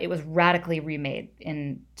 but it was radically remade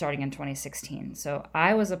starting in 2016. So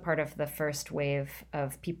I was a part of the first wave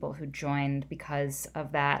of people who joined because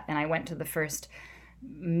of that, and I went to the first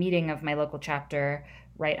meeting of my local chapter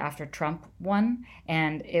right after Trump won,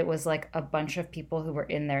 and it was like a bunch of people who were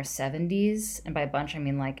in their 70s, and by a bunch I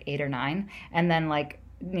mean like 8 or 9, and then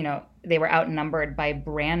they were outnumbered by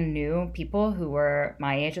brand new people who were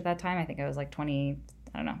my age at that time. I think I was like 20,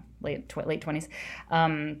 I don't know, late 20s.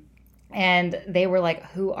 And they were like,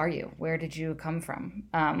 who are you? Where did you come from?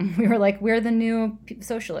 We were like, we're the new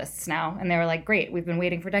socialists now. And they were like, great, we've been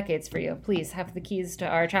waiting for decades for you. Please have the keys to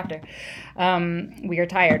our chapter. We are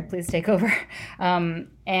tired. Please take over.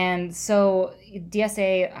 And so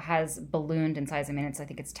DSA has ballooned in size. I mean, I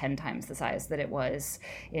think it's 10 times the size that it was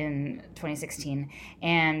in 2016.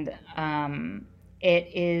 And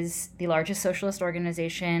it is the largest socialist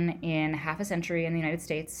organization in half a century in the United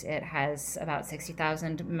States. It has about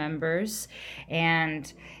 60,000 members,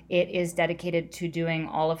 and it is dedicated to doing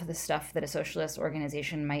all of the stuff that a socialist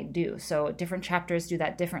organization might do. So different chapters do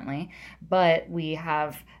that differently, but we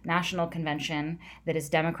have national convention that is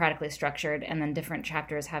democratically structured, and then different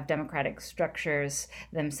chapters have democratic structures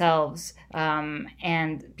themselves,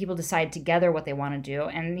 and people decide together what they want to do.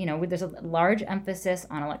 And, there's a large emphasis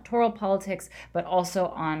on electoral politics, but also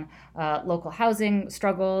on local housing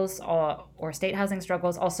struggles or state housing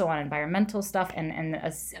struggles, also on environmental stuff, and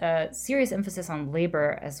a serious emphasis on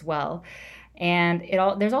labor as well. And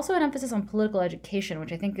there's also an emphasis on political education,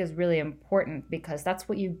 which I think is really important, because that's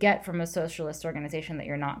what you get from a socialist organization that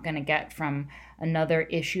you're not going to get from another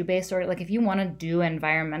issue-based order. Like, if you want to do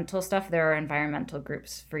environmental stuff, there are environmental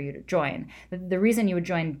groups for you to join. The reason you would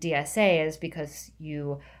join DSA is because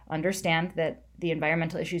you understand that the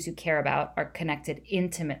environmental issues you care about are connected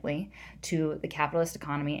intimately to the capitalist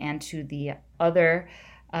economy and to the other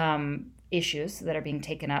issues that are being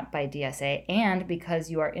taken up by DSA, and because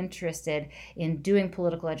you are interested in doing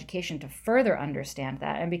political education to further understand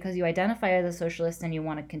that, and because you identify as a socialist and you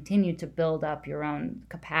want to continue to build up your own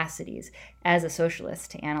capacities as a socialist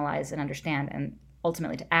to analyze and understand and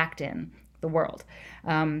ultimately to act in the world.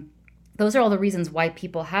 Those are all the reasons why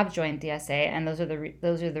people have joined DSA, and those are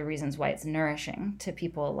the reasons why it's nourishing to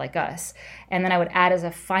people like us. And then I would add as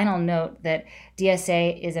a final note that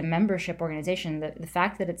DSA is a membership organization. The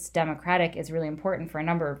fact that it's democratic is really important for a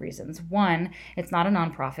number of reasons. One, it's not a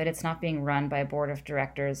nonprofit. It's not being run by a board of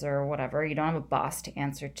directors or whatever. You don't have a boss to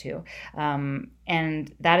answer to.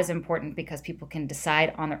 And that is important because people can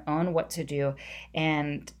decide on their own what to do,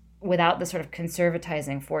 and without the sort of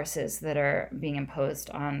conservatizing forces that are being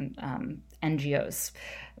imposed on NGOs,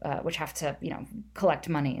 which have to, collect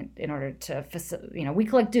money in order to, we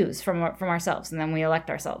collect dues from ourselves, and then we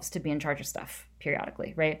elect ourselves to be in charge of stuff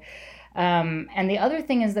periodically, right? And the other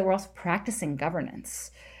thing is that we're also practicing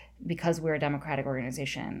governance because we're a democratic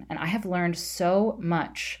organization. And I have learned so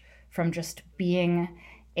much from just being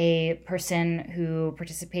a person who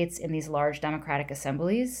participates in these large democratic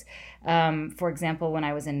assemblies. For example, when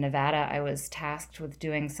I was in Nevada, I was tasked with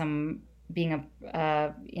being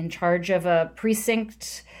in charge of a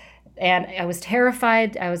precinct, and I was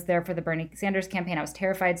terrified. I was there for the Bernie Sanders campaign. I was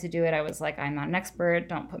terrified to do it. I was like, I'm not an expert.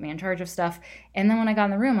 Don't put me in charge of stuff. And then when I got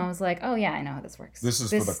in the room, I was like, oh yeah, I know how this works. This is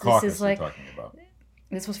for the caucus you're talking about.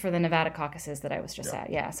 This was for the Nevada caucuses that I was just at.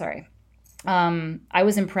 Yeah, sorry. I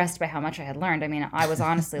was impressed by how much I had learned. I mean, I was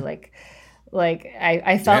honestly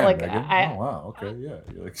I felt like Megan. Oh wow, okay, yeah.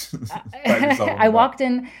 You're like, I walked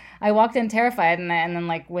in terrified, and then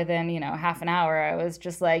like within half an hour, I was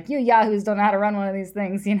just like, you yahoos don't know how to run one of these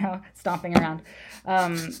things, stomping around.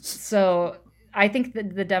 So I think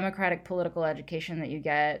that the democratic political education that you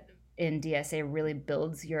get in DSA really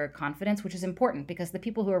builds your confidence, which is important because the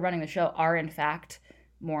people who are running the show are in fact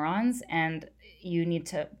morons, and you need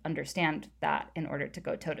to understand that in order to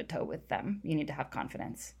go toe-to-toe with them. You need to have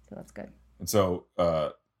confidence. So that's good. And so,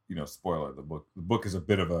 spoiler, the book is a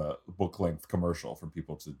bit of a book-length commercial for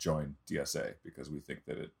people to join DSA, because we think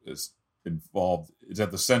that it is involved. It's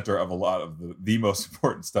at the center of a lot of the most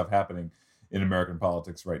important stuff happening in American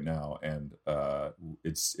politics right now, and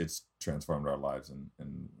it's transformed our lives,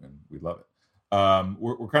 and we love it.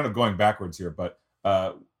 We're kind of going backwards here, but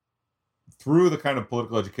through the kind of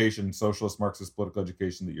political education, socialist Marxist political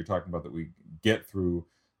education that you're talking about, that we get through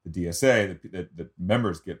the DSA, that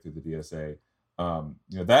members get through the DSA,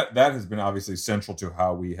 that has been obviously central to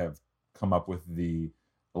how we have come up with the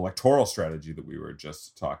electoral strategy that we were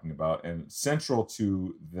just talking about. And central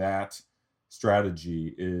to that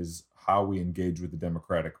strategy is how we engage with the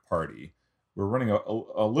Democratic Party. We're running a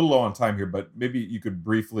little low on time here, but maybe you could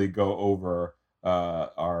briefly go over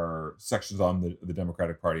our sections on the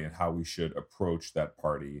Democratic Party and how we should approach that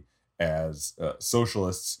party as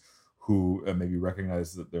socialists who maybe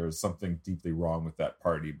recognize that there's something deeply wrong with that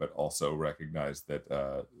party, but also recognize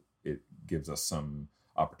that it gives us some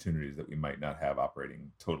opportunities that we might not have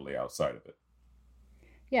operating totally outside of it.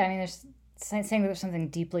 Yeah, I mean, there's saying that there's something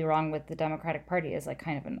deeply wrong with the Democratic Party is like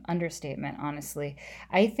kind of an understatement, honestly.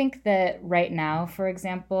 I think that right now, for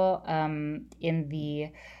example, in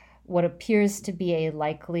the what appears to be a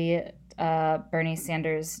likely Bernie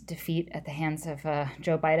Sanders defeat at the hands of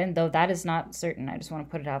Joe Biden, though that is not certain. I just want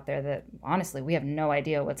to put it out there that honestly, we have no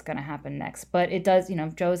idea what's going to happen next. But it does,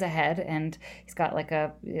 Joe's ahead, and he's got like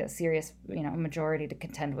a serious, majority to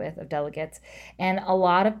contend with of delegates. And a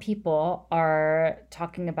lot of people are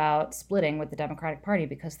talking about splitting with the Democratic Party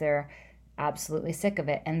because they're absolutely sick of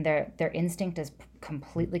it, and their instinct is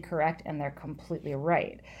completely correct, and they're completely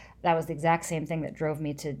right. That was the exact same thing that drove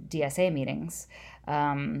me to DSA meetings.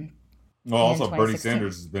 Well, also Bernie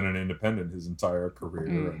Sanders has been an independent his entire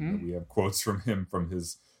career, and we have quotes from him from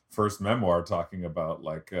his first memoir talking about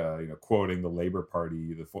quoting the Labor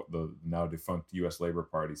Party, the now defunct U.S. Labor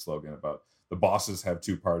Party slogan about the bosses have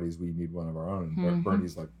two parties, we need one of our own. And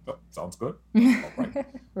Bernie's like, oh, sounds good. All right.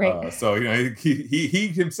 Right. So he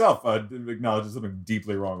himself acknowledges something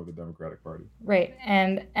deeply wrong with the Democratic Party. Right,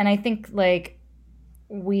 and I think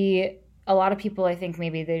a lot of people, I think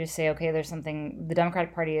maybe they just say, okay, there's something, the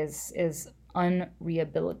Democratic Party is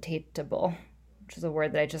unrehabilitatable, which is a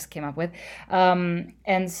word that I just came up with.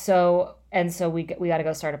 And so we got to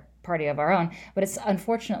go start a party of our own. But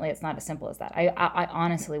unfortunately, it's not as simple as that. I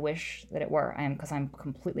honestly wish that it were. Because I'm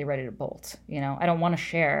completely ready to bolt. I don't want to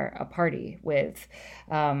share a party with,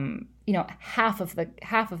 half of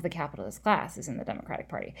the capitalist class is in the Democratic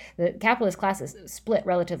Party. The capitalist class is split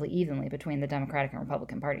relatively evenly between the Democratic and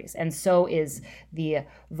Republican parties, and so is the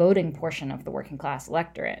voting portion of the working class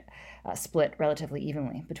electorate, split relatively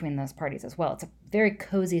evenly between those parties as well. It's a very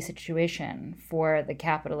cozy situation for the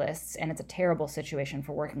capitalists, and it's a terrible situation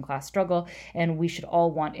for working class struggle, and we should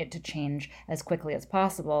all want it to change as quickly as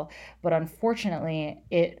possible. But unfortunately,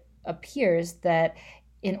 it appears that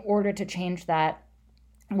in order to change that,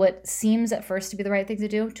 what seems at first to be the right thing to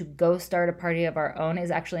do, to go start a party of our own, is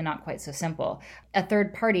actually not quite so simple. A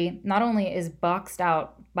third party not only is boxed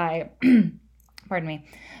out by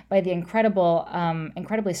by the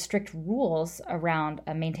incredibly strict rules around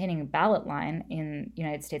maintaining a ballot line in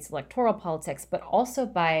United States electoral politics, but also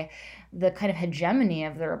by the kind of hegemony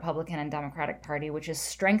of the Republican and Democratic Party, which is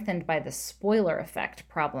strengthened by the spoiler effect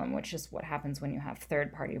problem, which is what happens when you have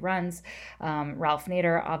third party runs. Ralph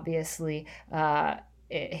Nader, obviously,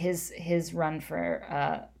 his run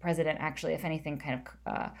for president actually, if anything, kind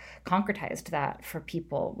of concretized that for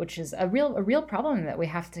people, which is a real problem that we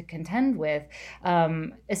have to contend with.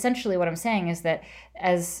 Essentially, what I'm saying is that,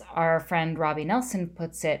 as our friend Robbie Nelson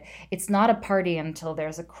puts it, it's not a party until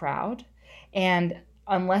there's a crowd, and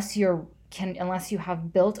unless you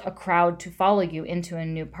have built a crowd to follow you into a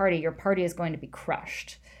new party, your party is going to be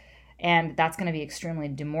crushed. And that's going to be extremely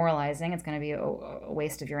demoralizing. It's going to be a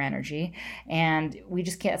waste of your energy. And we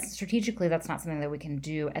just can't, strategically, that's not something that we can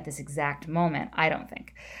do at this exact moment, I don't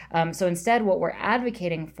think. So instead, what we're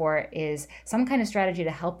advocating for is some kind of strategy to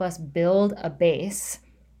help us build a base,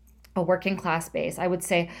 a working class base. I would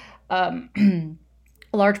say a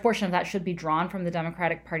large portion of that should be drawn from the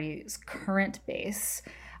Democratic Party's current base.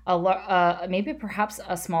 Maybe perhaps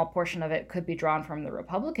a small portion of it could be drawn from the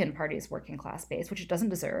Republican Party's working class base, which it doesn't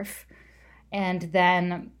deserve. And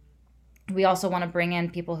then we also want to bring in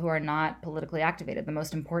people who are not politically activated. The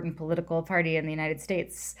most important political party in the United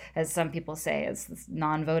States, as some people say, is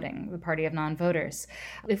non-voting, the party of non-voters.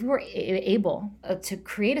 If we were able to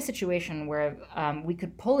create a situation where we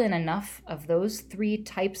could pull in enough of those three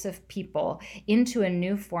types of people into a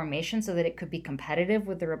new formation so that it could be competitive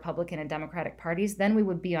with the Republican and Democratic parties, then we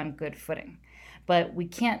would be on good footing. But we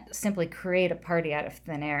can't simply create a party out of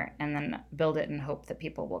thin air and then build it and hope that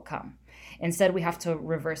people will come. Instead, we have to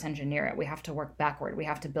reverse engineer it. We have to work backward. We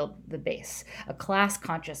have to build the base, a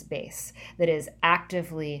class-conscious base that is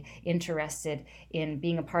actively interested in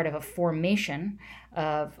being a part of a formation,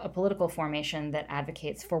 of a political formation that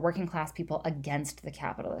advocates for working class people against the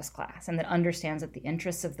capitalist class, and that understands that the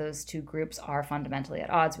interests of those two groups are fundamentally at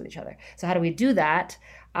odds with each other. So how do we do that?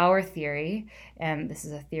 Our theory, and this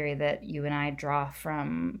is a theory that you and I draw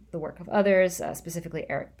from the work of others, specifically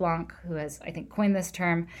Eric Blanc, who has, I think, coined this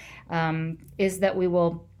term, is that we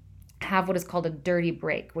will have what is called a dirty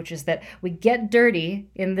break, which is that we get dirty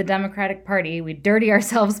in the Democratic Party, we dirty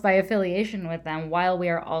ourselves by affiliation with them, while we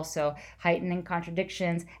are also heightening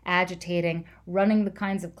contradictions, agitating, running the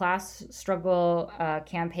kinds of class struggle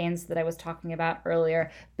campaigns that I was talking about earlier,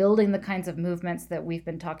 building the kinds of movements that we've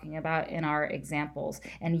been talking about in our examples,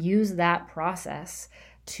 and use that process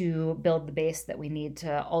to build the base that we need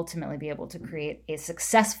to ultimately be able to create a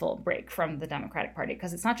successful break from the Democratic Party.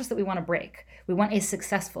 Because it's not just that we want to break, we want a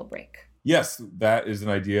successful break. Yes, that is an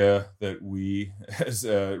idea that we, as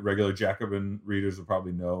regular Jacobin readers will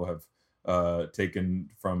probably know, have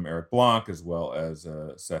taken from Eric Blanc, as well as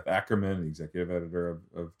Seth Ackerman, the executive editor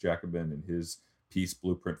of Jacobin, in his piece,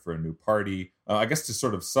 Blueprint for a New Party. I guess to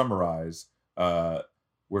sort of summarize,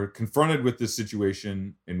 we're confronted with this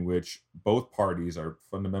situation in which both parties are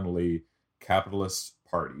fundamentally capitalist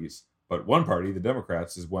parties, but one party, the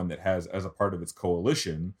Democrats, is one that has, as a part of its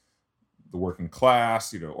coalition, the working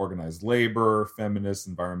class, organized labor, feminists,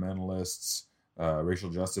 environmentalists, racial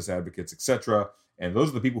justice advocates, etc. And those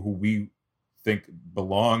are the people who we think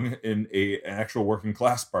belong in an actual working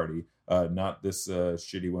class party, not this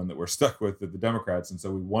shitty one that we're stuck with the Democrats. And so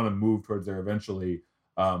we want to move towards there eventually.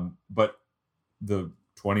 But the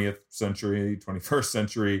 20th century, 21st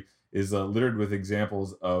century is littered with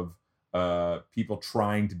examples of people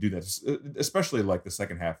trying to do that, especially like the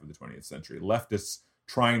second half of the 20th century. Leftists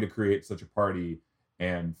trying to create such a party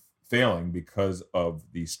and failing because of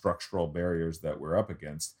the structural barriers that we're up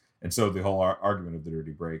against. And so the whole argument of the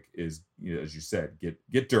dirty break is, as you said,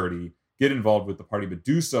 get dirty, get involved with the party, but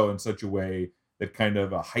do so in such a way that kind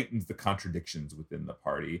of heightens the contradictions within the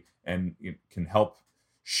party and can help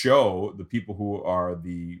show the people who are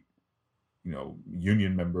the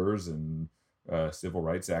union members and civil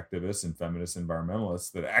rights activists and feminist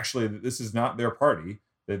environmentalists that actually this is not their party,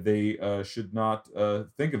 that they should not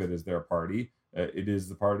think of it as their party. It is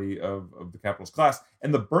the party of the capitalist class.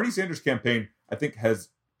 And the Bernie Sanders campaign, I think, has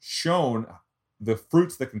shown the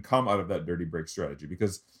fruits that can come out of that dirty break strategy,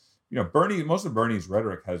 because most of Bernie's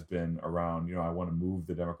rhetoric has been around, I want to move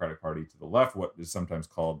the Democratic Party to the left, what is sometimes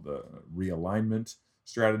called the realignment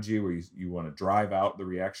strategy, where you want to drive out the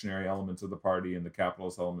reactionary elements of the party and the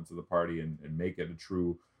capitalist elements of the party and make it a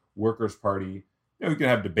true workers' party. We can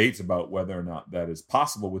have debates about whether or not that is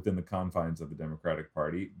possible within the confines of the Democratic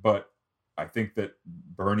Party, but I think that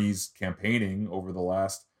Bernie's campaigning over the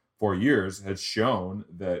last 4 years has shown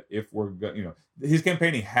that if his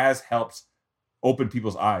campaigning has helped open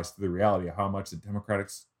people's eyes to the reality of how much the Democratic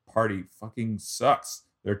Party fucking sucks.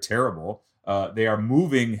 They're terrible. They are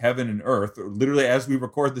moving heaven and earth, literally as we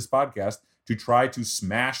record this podcast, to try to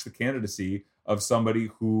smash the candidacy of somebody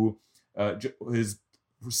who is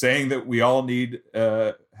saying that we all need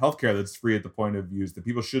healthcare that's free at the point of use, that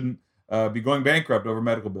people shouldn't be going bankrupt over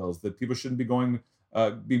medical bills, that people shouldn't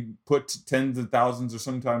be put tens of thousands or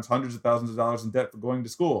sometimes hundreds of thousands of dollars in debt for going to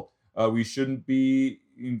school. We shouldn't be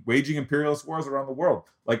waging imperialist wars around the world.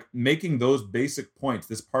 Like, making those basic points,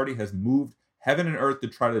 this party has moved heaven and earth to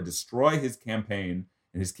try to destroy his campaign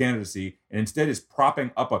and his candidacy, and instead is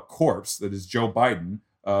propping up a corpse that is Joe Biden,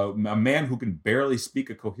 a man who can barely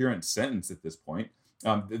speak a coherent sentence at this point.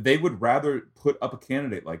 They would rather put up a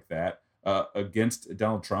candidate like that against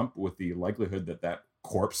Donald Trump with the likelihood that that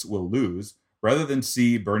corpse will lose, rather than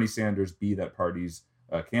see Bernie Sanders be that party's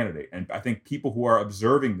candidate. And I think people who are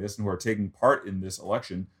observing this and who are taking part in this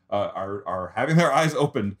election are having their eyes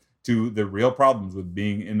opened to the real problems with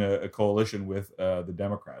being in a coalition with the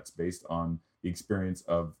Democrats, based on the experience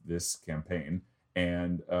of this campaign.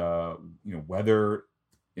 And whether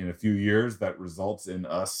in a few years that results in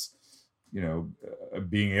us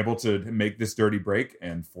being able to make this dirty break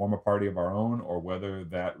and form a party of our own, or whether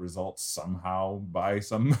that results somehow by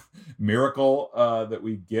some miracle that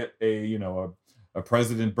we get a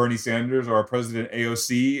President Bernie Sanders or a President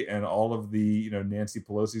AOC, and all of the Nancy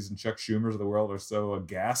Pelosi's and Chuck Schumer's of the world are so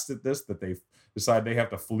aghast at this that they decide they have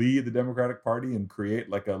to flee the Democratic Party and create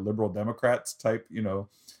like a liberal Democrats type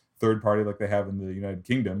third party like they have in the United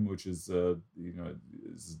Kingdom, which is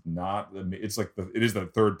is not, it's like it is the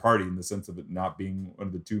third party in the sense of it not being one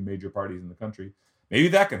of the two major parties in the country. maybe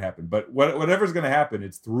that can happen. But whatever's going to happen,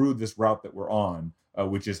 it's through this route that we're on,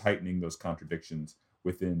 which is heightening those contradictions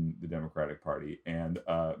within the Democratic Party and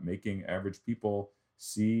making average people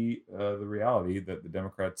see the reality that the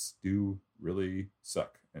Democrats do really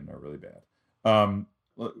suck and are really bad.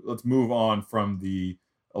 Let's move on from the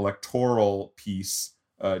electoral piece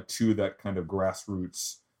to that kind of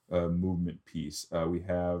grassroots movement piece. We've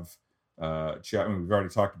already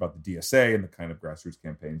talked about the DSA and the kind of grassroots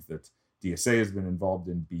campaigns that DSA has been involved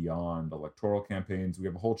in beyond electoral campaigns. We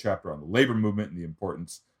have a whole chapter on the labor movement and the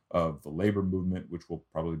importance of the labor movement, which will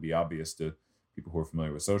probably be obvious to people who are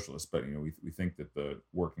familiar with socialists. But we think that the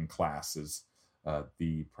working class is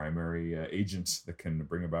the primary agent that can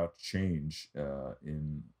bring about change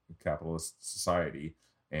in capitalist society,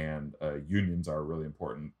 and unions are a really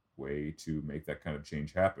important way to make that kind of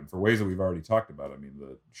change happen for ways that we've already talked about. I mean,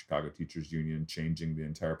 the Chicago Teachers Union changing the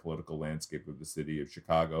entire political landscape of the city of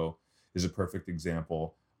Chicago is a perfect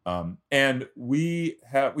example. And we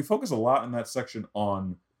focus a lot in that section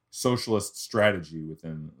on socialist strategy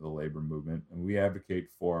within the labor movement, and we advocate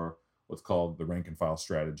for what's called the rank and file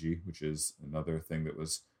strategy, which is another thing that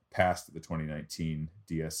was passed at the 2019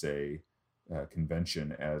 DSA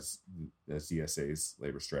convention as DSA's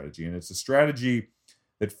labor strategy. And it's a strategy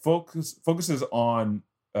that focuses on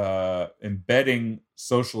embedding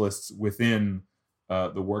socialists within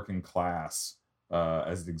the working class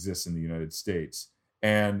as it exists in the United States.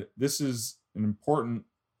 And this is an important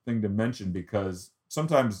thing to mention because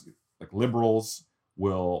sometimes like liberals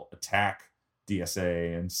will attack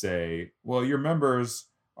DSA and say, well, your members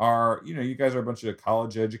are, you guys are a bunch of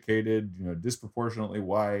college educated, disproportionately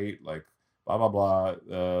white, like blah, blah,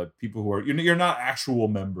 blah, people who are, you're not actual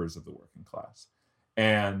members of the working class.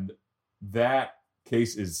 And that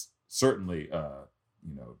case is certainly,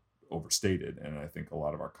 overstated. And I think a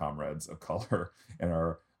lot of our comrades of color and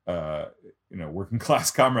our, working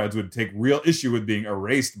class comrades would take real issue with being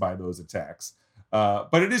erased by those attacks.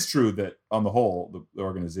 But it is true that on the whole, the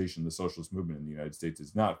organization, the socialist movement in the United States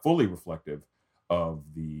is not fully reflective of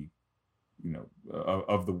the,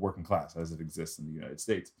 of the working class as it exists in the United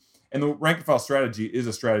States. And the rank and file strategy is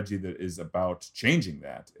a strategy that is about changing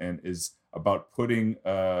that and is about putting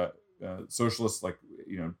socialists, like,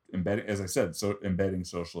 embedding, as I said, so embedding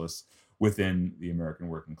socialists within the American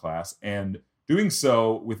working class and doing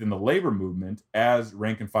so within the labor movement as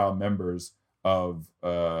rank and file members of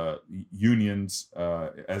unions,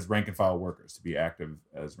 as rank and file workers, to be active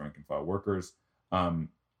as rank and file workers. And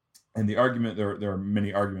the argument, there are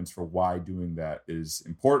many arguments for why doing that is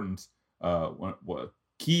important. One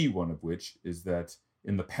of which is that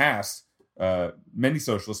in the past, many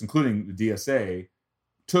socialists, including the DSA,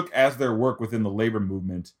 took as their work within the labor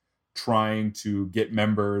movement trying to get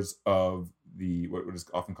members of the what is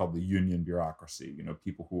often called the union bureaucracy,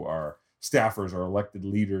 people who are staffers or elected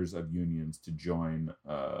leaders of unions to join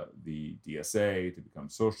the DSA, to become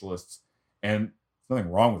socialists. And there's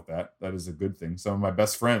nothing wrong with that. That is a good thing. Some of my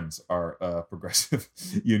best friends are progressive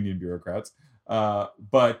union bureaucrats.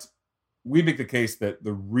 But we make the case that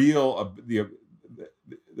the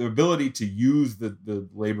ability to use the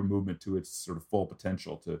labor movement to its sort of full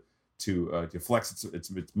potential, to flex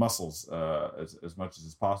its muscles as much as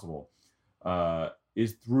is possible,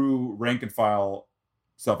 is through rank and file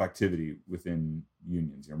self-activity within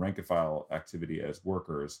unions, rank and file activity as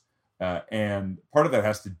workers. And part of that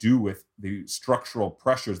has to do with the structural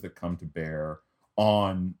pressures that come to bear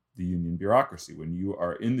on the union bureaucracy. When you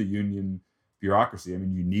are in the union bureaucracy, I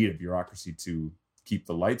mean, you need a bureaucracy to keep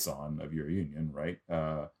the lights on of your union, right?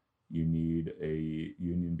 You need a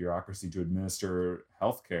union bureaucracy to administer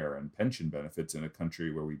healthcare and pension benefits in a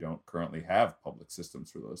country where we don't currently have public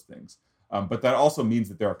systems for those things. But that also means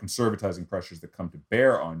that there are conservatizing pressures that come to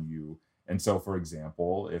bear on you. And so, for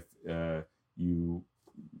example, if you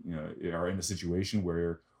are in a situation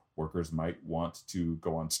where workers might want to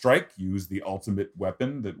go on strike, use the ultimate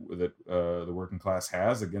weapon that the working class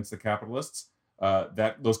has against the capitalists,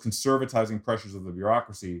 that those conservatizing pressures of the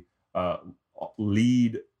bureaucracy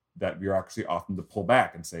lead that bureaucracy often to pull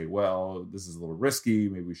back and say, well, this is a little risky,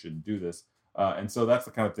 maybe we shouldn't do this. And so that's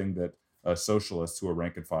the kind of thing that socialists who are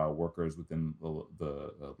rank and file workers within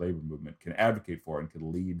the labor movement can advocate for and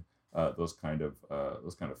can lead those kind of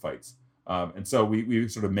fights. And so we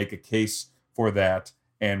sort of make a case for that.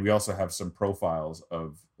 And we also have some profiles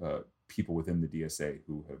of people within the DSA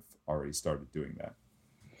who have already started doing that.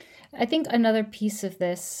 I think another piece of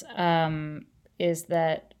this is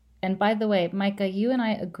that, and by the way, Micah, you and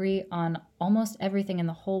I agree on almost everything in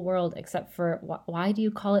the whole world except for why do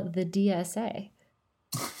you call it the DSA?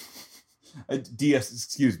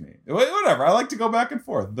 Excuse me. Whatever. I like to go back and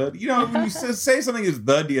forth. When you say something is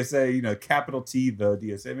the DSA, capital T, the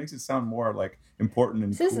DSA, it makes it sound more like important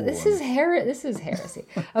and cool. This is heresy.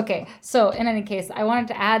 Okay, so in any case, I wanted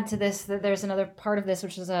to add to this that there's another part of this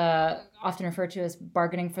which is often referred to as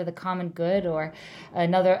bargaining for the common good, or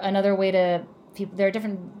another way to people. There are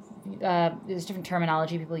different. There's different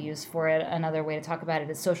terminology people use for it. Another way to talk about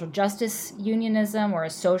it is social justice unionism or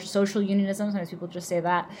social unionism. Sometimes people just say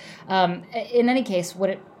that. In any case,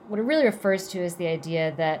 what it really refers to is the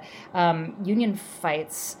idea that union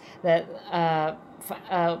fights, that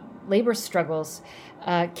labor struggles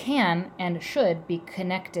can and should be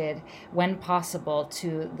connected when possible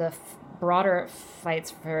to the broader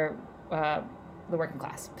fights for the working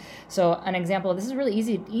class. So an example, this is really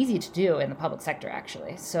easy to do in the public sector,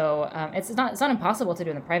 actually. So it's not impossible to do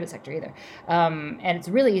in the private sector either. And it's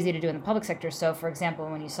really easy to do in the public sector. So for example,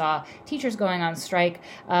 when you saw teachers going on strike,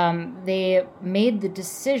 they made the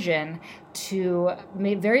decision to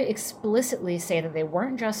very explicitly say that they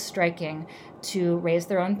weren't just striking to raise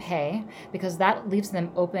their own pay, because that leaves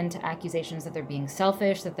them open to accusations that they're being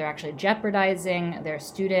selfish, that they're actually jeopardizing their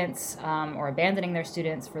students or abandoning their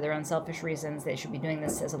students for their own selfish reasons. They should be doing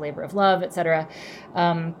this as a labor of love, etc.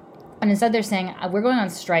 And instead they're saying, we're going on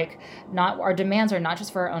strike. Our demands are not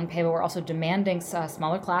just for our own pay, but we're also demanding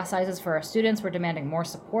smaller class sizes for our students. We're demanding more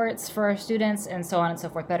supports for our students, and so on and so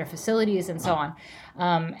forth, better facilities and so on.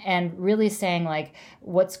 And really saying, like,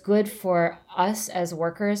 what's good for us as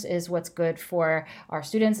workers is what's good for our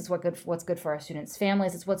students. It's what's good for our students'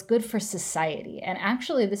 families. It's what's good for society. And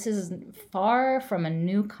actually, this is far from a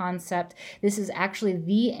new concept. This is actually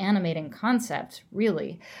the animating concept,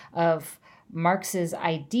 really, of Marx's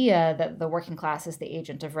idea that the working class is the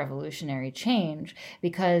agent of revolutionary change,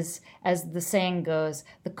 because, as the saying goes,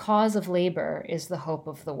 the cause of labor is the hope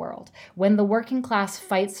of the world. When the working class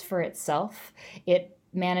fights for itself, it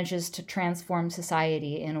manages to transform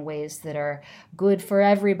society in ways that are good for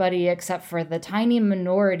everybody except for the tiny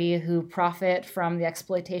minority who profit from the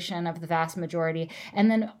exploitation of the vast majority.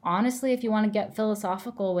 And then honestly, if you want to get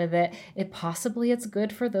philosophical with it, it's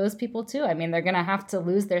good for those people too. I mean, they're going to have to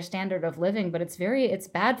lose their standard of living, but it's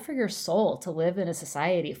bad for your soul to live in a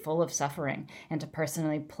society full of suffering and to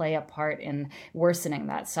personally play a part in worsening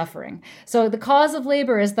that suffering. So the cause of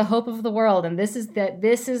labor is the hope of the world, and this is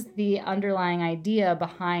the underlying idea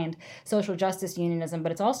behind social justice unionism,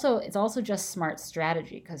 but it's also just smart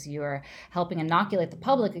strategy, because you are helping inoculate the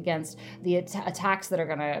public against the attacks that are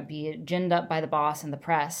going to be ginned up by the boss and the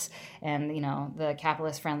press and the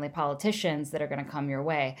capitalist-friendly politicians that are going to come your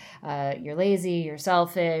way. You're lazy, you're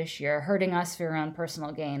selfish, you're hurting us for your own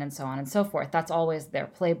personal gain, and so on and so forth. That's always their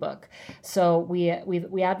playbook. So we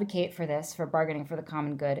advocate for this, for bargaining for the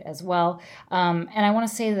common good as well. And I want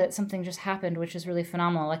to say that something just happened, which is really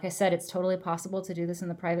phenomenal. Like I said, it's totally possible to do this in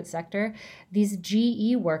the private sector. These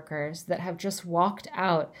GE workers that have just walked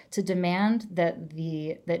out to demand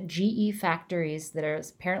that GE factories that are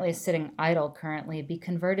apparently sitting idle currently be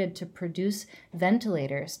converted to produce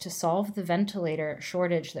ventilators to solve the ventilator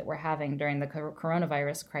shortage that we're having during the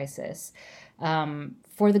coronavirus crisis,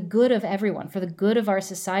 for the good of everyone, for the good of our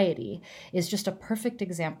society, is just a perfect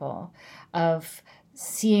example of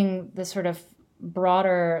seeing the sort of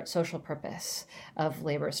broader social purpose of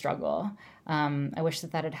labor struggle. I wish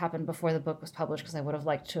that had happened before the book was published, because I would have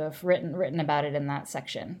liked to have written about it in that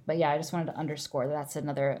section. But yeah, I just wanted to underscore that that's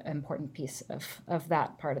another important piece of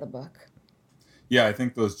that part of the book. Yeah, I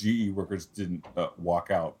think those GE workers didn't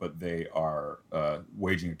walk out, but they are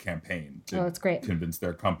waging a campaign to it's great. Convince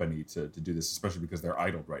their company to do this, especially because they're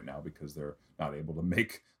idled right now, because they're not able to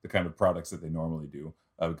make the kind of products that they normally do,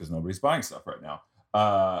 because nobody's buying stuff right now.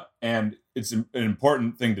 And it's an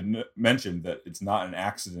important thing to mention that it's not an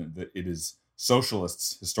accident that it is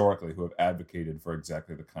socialists historically who have advocated for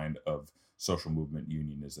exactly the kind of social movement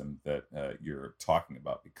unionism that you're talking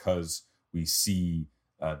about, because we see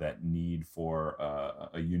that need for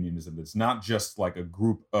a unionism that's not just like a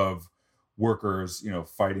group of workers,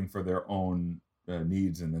 fighting for their own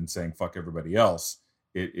needs and then saying fuck everybody else.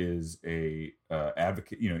 It is a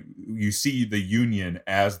advocate. You see the union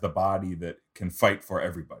as the body that can fight for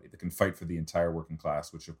everybody, that can fight for the entire working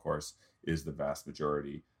class, which of course is the vast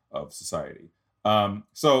majority of society.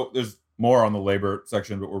 So there's more on the labor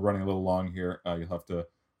section, but we're running a little long here. You'll have to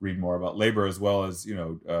read more about labor, as well as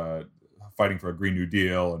fighting for a Green New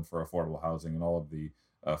Deal and for affordable housing and all of the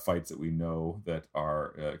fights that we know that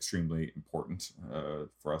are extremely important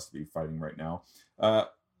for us to be fighting right now.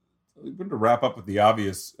 We're going to wrap up with the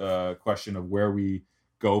obvious question of where we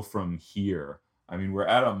go from here. I mean, we're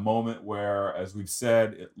at a moment where, as we've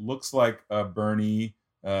said, it looks like Bernie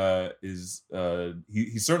he's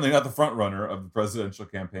certainly not the front runner of the presidential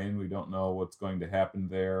campaign. We don't know what's going to happen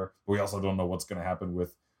there. We also don't know what's going to happen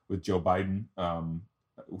with Joe Biden.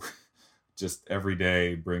 Just every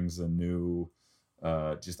day brings a new.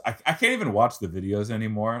 I can't even watch the videos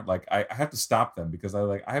anymore. Like I have to stop them because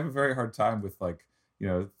I have a very hard time with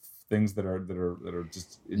things that are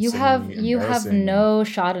just you have no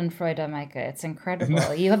Schadenfreude, Micah. It's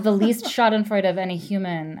incredible. You have the least Schadenfreude of any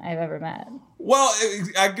human I've ever met. Well,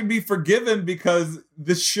 I can be forgiven because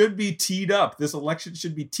this should be teed up. This election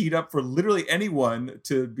should be teed up for literally anyone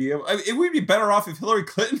to be able. It would be better off if Hillary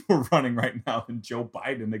Clinton were running right now than Joe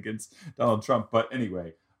Biden against Donald Trump. But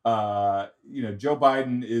anyway, Joe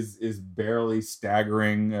Biden is barely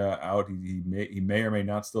staggering out. He may or may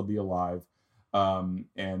not still be alive.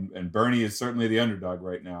 And Bernie is certainly the underdog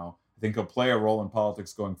right now. I think he'll play a role in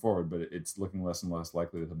politics going forward, but it's looking less and less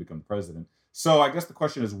likely that he'll become president. So I guess the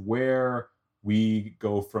question is where we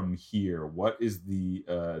go from here. What is the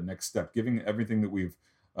next step? Given everything that we've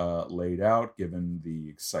laid out, given the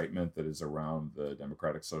excitement that is around the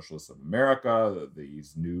Democratic Socialists of America, the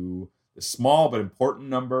small but important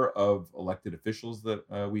number of elected officials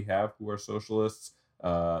that we have who are socialists,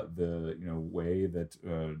 the way that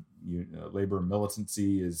labor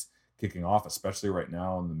militancy is kicking off, especially right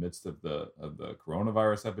now in the midst of the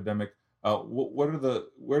coronavirus epidemic. Where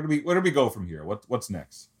do we go from here? What's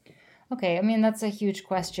next? Okay, I mean, that's a huge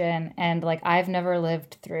question. And I've never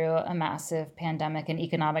lived through a massive pandemic and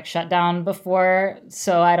economic shutdown before,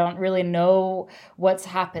 so I don't really know what's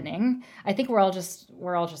happening. I think we're all just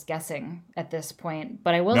guessing at this point.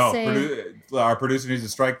 But I will say our producer needs to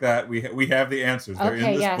strike that. We have the answers. They're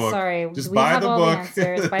in this book. Sorry. Just buy the book. The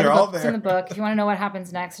answers. Buy the book. It's in the book. If you want to know what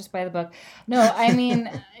happens next, just buy the book. No, I mean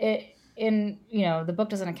the book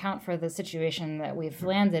doesn't account for the situation that we've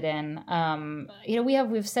landed in.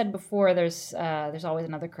 We've said before there's always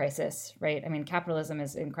another crisis, right? I mean, capitalism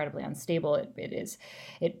is incredibly unstable.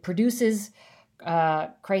 It produces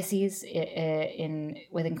crises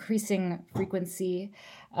with increasing frequency,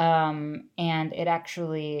 and it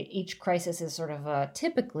actually each crisis is sort of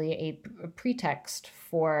typically a pretext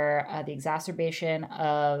for the exacerbation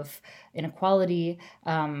of inequality.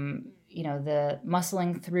 The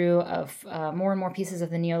muscling through of more and more pieces of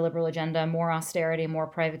the neoliberal agenda, more austerity, more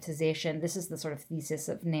privatization. This is the sort of thesis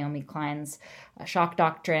of Naomi Klein's shock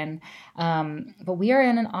doctrine. But we are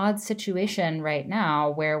in an odd situation right now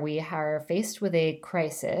where we are faced with a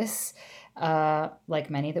crisis, like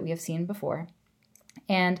many that we have seen before.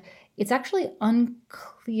 And it's actually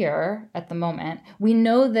unclear at the moment. We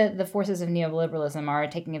know that the forces of neoliberalism are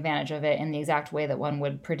taking advantage of it in the exact way that one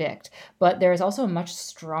would predict. But there is also a much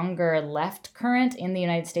stronger left current in the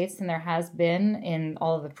United States than there has been in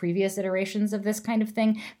all of the previous iterations of this kind of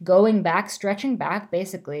thing, stretching back,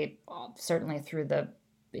 basically, certainly through the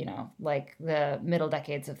middle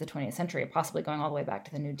decades of the 20th century, possibly going all the way back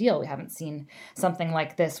to the New Deal. We haven't seen something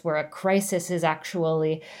like this where a crisis is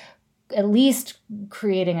actually at least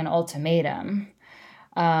creating an ultimatum,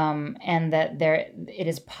 and that it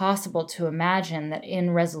is possible to imagine that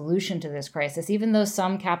in resolution to this crisis, even though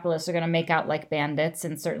some capitalists are going to make out like bandits,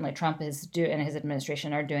 and certainly Trump and his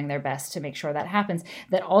administration are doing their best to make sure that happens,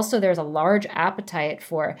 that also there's a large appetite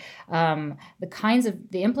for the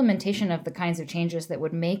implementation of the kinds of changes that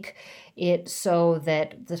would make it so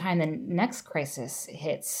that the time the next crisis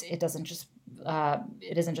hits, it isn't just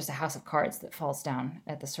a house of cards that falls down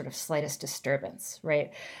at the sort of slightest disturbance,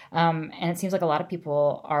 right? And it seems like a lot of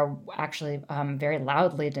people are actually very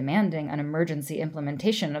loudly demanding an emergency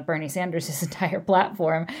implementation of Bernie Sanders' entire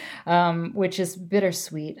platform, which is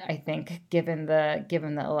bittersweet, I think, given the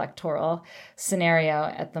electoral scenario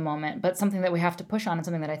at the moment, but something that we have to push on and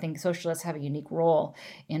something that I think socialists have a unique role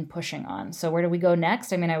in pushing on. So where do we go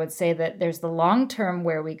next? I mean, I would say that there's the long term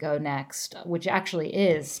where we go next, which actually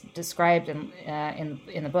is described in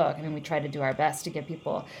the book. I mean, we try to do our best to give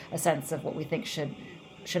people a sense of what we think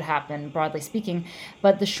should happen, broadly speaking.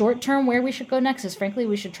 But the short term where we should go next is, frankly,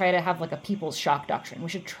 we should try to have a people's shock doctrine. We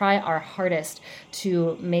should try our hardest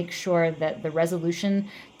to make sure that the resolution,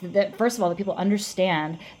 that first of all, that people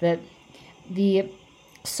understand that the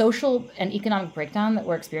social and economic breakdown that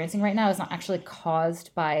we're experiencing right now is not actually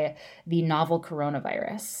caused by the novel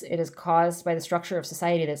coronavirus. It is caused by the structure of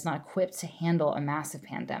society that's not equipped to handle a massive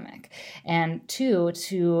pandemic. And two,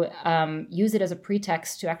 to use it as a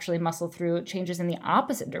pretext to actually muscle through changes in the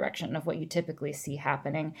opposite direction of what you typically see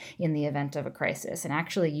happening in the event of a crisis, and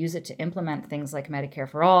actually use it to implement things like Medicare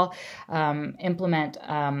for all,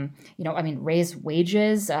 raise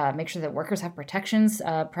wages, make sure that workers have protections,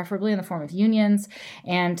 preferably in the form of unions,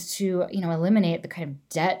 and to, eliminate the kind of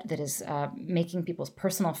debt that is making people's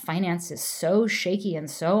personal finances so shaky and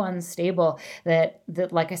so unstable that,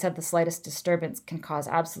 like I said, the slightest disturbance can cause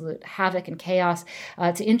absolute havoc and chaos.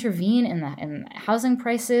 To intervene in housing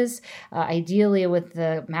prices, ideally with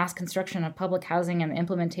the mass construction of public housing and the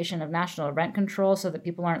implementation of national rent control so that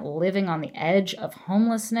people aren't living on the edge of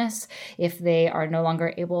homelessness if they are no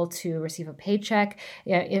longer able to receive a paycheck,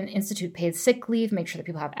 institute paid sick leave, make sure that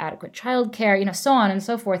people have adequate childcare, so on and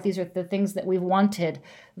so forth. These are the things that we've wanted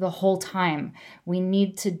the whole time. We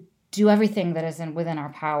need to do everything that is within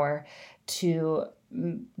our power to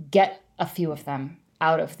get a few of them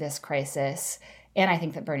out of this crisis. And I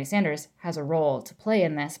think that Bernie Sanders has a role to play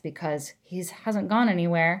in this because he hasn't gone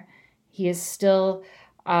anywhere. He is still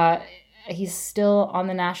he's still on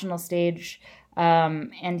the national stage,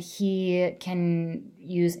 and he can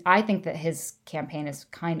use. I think that his campaign is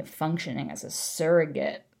kind of functioning as a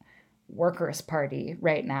surrogate workers' party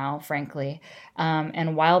right now, frankly.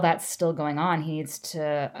 And while that's still going on, he needs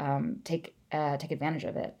to take advantage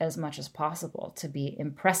of it as much as possible to be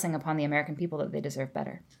impressing upon the American people that they deserve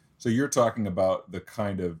better. So you're talking about the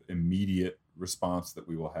kind of immediate response that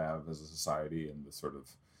we will have as a society in the sort of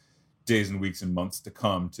days and weeks and months to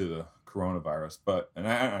come to the coronavirus. And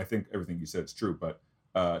I think everything you said is true, but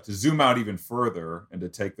to zoom out even further and to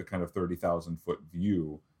take the kind of 30,000-foot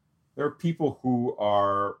view, there are people who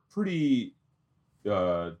are pretty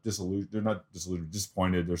disillusioned. They're not disillusioned,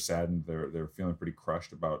 disappointed. They're saddened. They're feeling pretty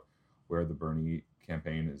crushed about where the Bernie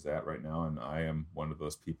campaign is at right now. And I am one of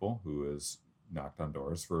those people who has knocked on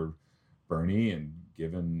doors for Bernie and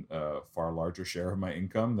given a far larger share of my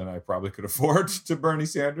income than I probably could afford to Bernie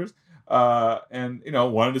Sanders. And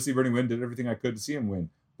wanted to see Bernie win, did everything I could to see him win.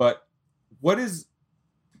 But what is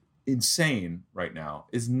insane right now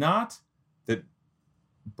is not that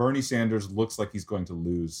Bernie Sanders looks like he's going to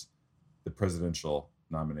lose the presidential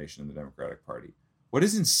nomination in the Democratic Party. What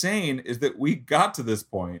is insane is that we got to this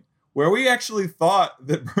point where we actually thought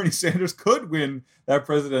that Bernie Sanders could win that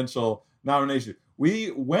presidential nomination.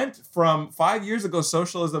 We went from 5 years ago,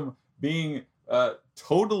 socialism being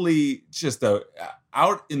totally just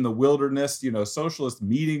out in the wilderness. Socialist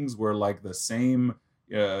meetings were like the same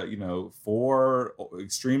for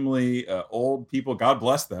extremely old people. God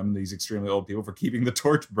bless them, these extremely old people, for keeping the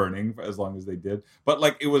torch burning for as long as they did.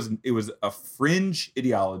 But it was a fringe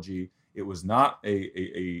ideology. It was not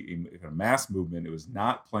a mass movement. It was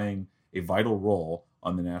not playing a vital role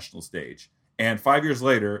on the national stage. And 5 years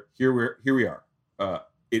later, here we are.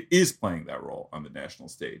 It is playing that role on the national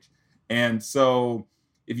stage. And so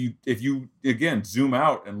if you again zoom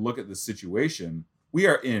out and look at the situation, we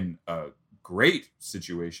are in a great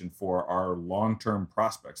situation for our long-term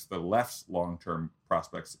prospects, the left's long-term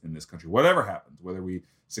prospects in this country. Whatever happens, whether we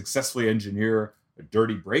successfully engineer a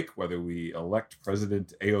dirty break, whether we elect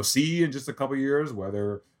President AOC in just a couple of years,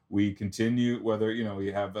 whether we continue, whether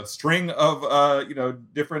we have a string of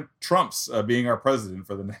different Trumps being our president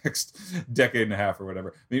for the next decade and a half or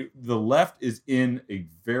whatever. I mean, the left is in a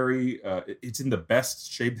very it's in the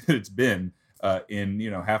best shape that it's been in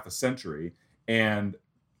half a century, and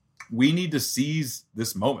we need to seize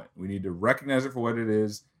this moment. We need to recognize it for what it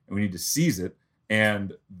is, and we need to seize it.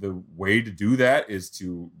 And the way to do that is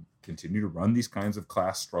to continue to run these kinds of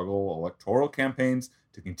class struggle electoral campaigns,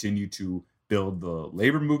 to continue to build the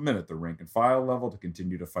labor movement at the rank and file level, to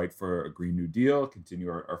continue to fight for a Green New Deal, continue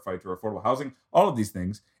our fight for affordable housing, all of these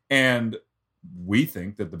things. And we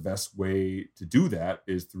think that the best way to do that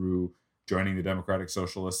is through joining the Democratic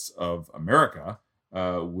Socialists of America,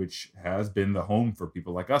 which has been the home for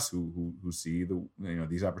people like us who see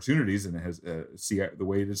these opportunities and has see the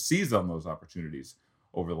way to seize on those opportunities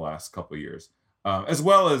over the last couple of years, as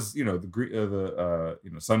well as the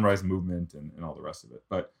Sunrise Movement and all the rest of it.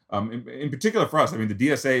 But in particular for us, I mean, the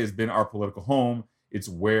DSA has been our political home. It's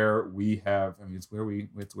where we have. I mean, it's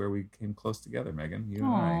where we came close together, Megan. You and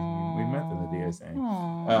I, we met in the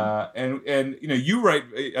DSA. And you write.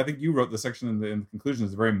 I think you wrote the section in the conclusion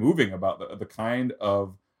is very moving about the kind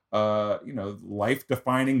of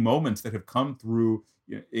life-defining moments that have come through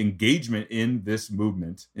engagement in this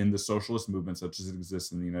movement, in the socialist movement, such as it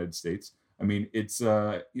exists in the United States. I mean, it's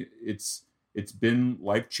been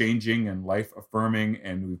life-changing and life-affirming,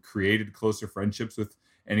 and we've created closer friendships with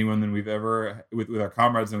anyone than we've ever with our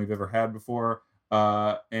comrades than we've ever had before,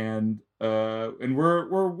 and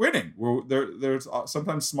we're winning. There's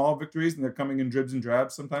sometimes small victories, and they're coming in dribs and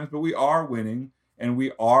drabs sometimes, but we are winning, and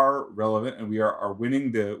we are relevant, and we are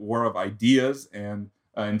winning the war of ideas, and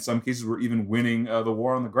in some cases we're even winning the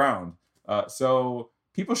war on the ground. So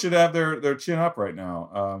people should have their chin up right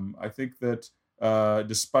now. I think that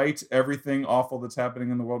despite everything awful that's happening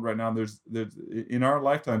in the world right now, there's in our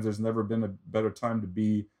lifetimes, there's never been a better time to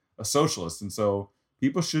be a socialist. And so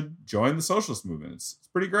people should join the socialist movement. It's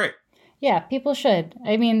pretty great. Yeah, people should.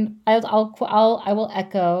 I mean, I will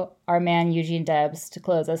echo our man Eugene Debs to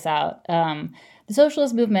close us out. The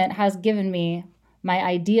socialist movement has given me my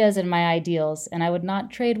ideas and my ideals, and I would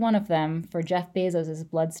not trade one of them for Jeff Bezos'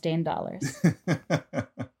 bloodstained dollars.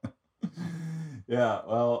 Yeah,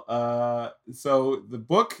 well, so the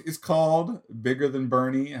book is called Bigger Than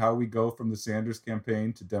Bernie, How We Go from the Sanders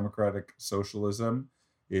Campaign to Democratic Socialism.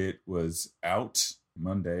 It was out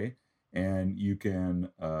Monday, and you can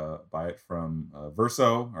buy it from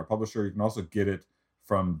Verso, our publisher. You can also get it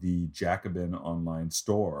from the Jacobin online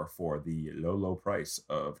store for the low price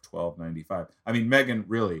of $12.95. I mean, Megan,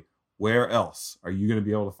 really, where else are you going to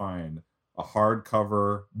be able to find a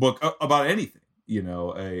hardcover book about anything? You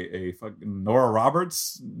know, a fucking Nora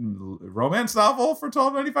Roberts romance novel for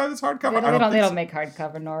 $12.95 that's hardcover. They don't make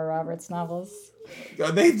hardcover Nora Roberts novels.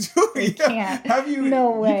 They do. They can't. Have you?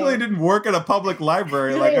 No way. You clearly didn't work at a public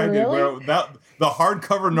library Do like they I did. really? Where the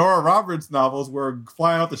hardcover Nora Roberts novels were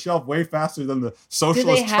flying off the shelf way faster than the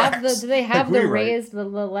socialist tracts. Do they have like the we write. raised the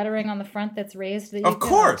lettering on the front that's raised? That you Of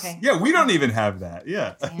course. Okay. Yeah, we don't even have that.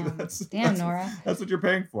 Yeah. Damn, Nora. That's what you're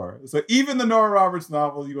paying for. So even the Nora Roberts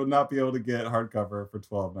novel, you will not be able to get hardcover for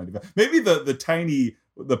 $12.95. Maybe the tiny,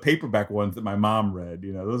 the paperback ones that my mom read,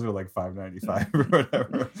 you know, those are like $5.95 or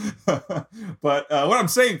whatever. But what I'm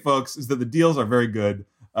saying, folks, is that the deals are very good.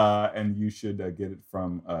 And you should get it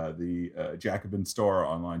from the Jacobin store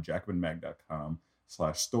online,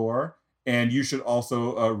 jacobinmag.com/store. And you should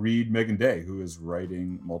also read Megan Day, who is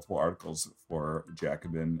writing multiple articles for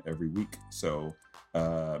Jacobin every week. So,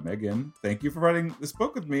 Megan, thank you for writing this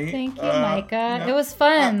book with me. Thank you, Micah. You know, it was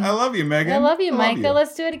fun. I love you, Megan. I love you, Micah. you.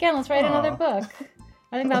 Let's do it again. Let's write another book.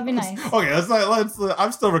 I think that'd be nice. Okay,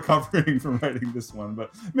 I'm still recovering from writing this one,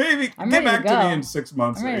 but maybe get back to me in 6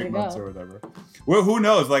 months or 8 months or whatever. Well, who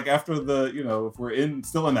knows? Like after if we're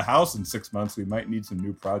still in the house in 6 months, we might need some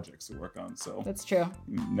new projects to work on. So that's true.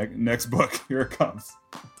 Next book, here it comes.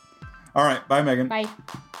 All right, bye, Megan. Bye.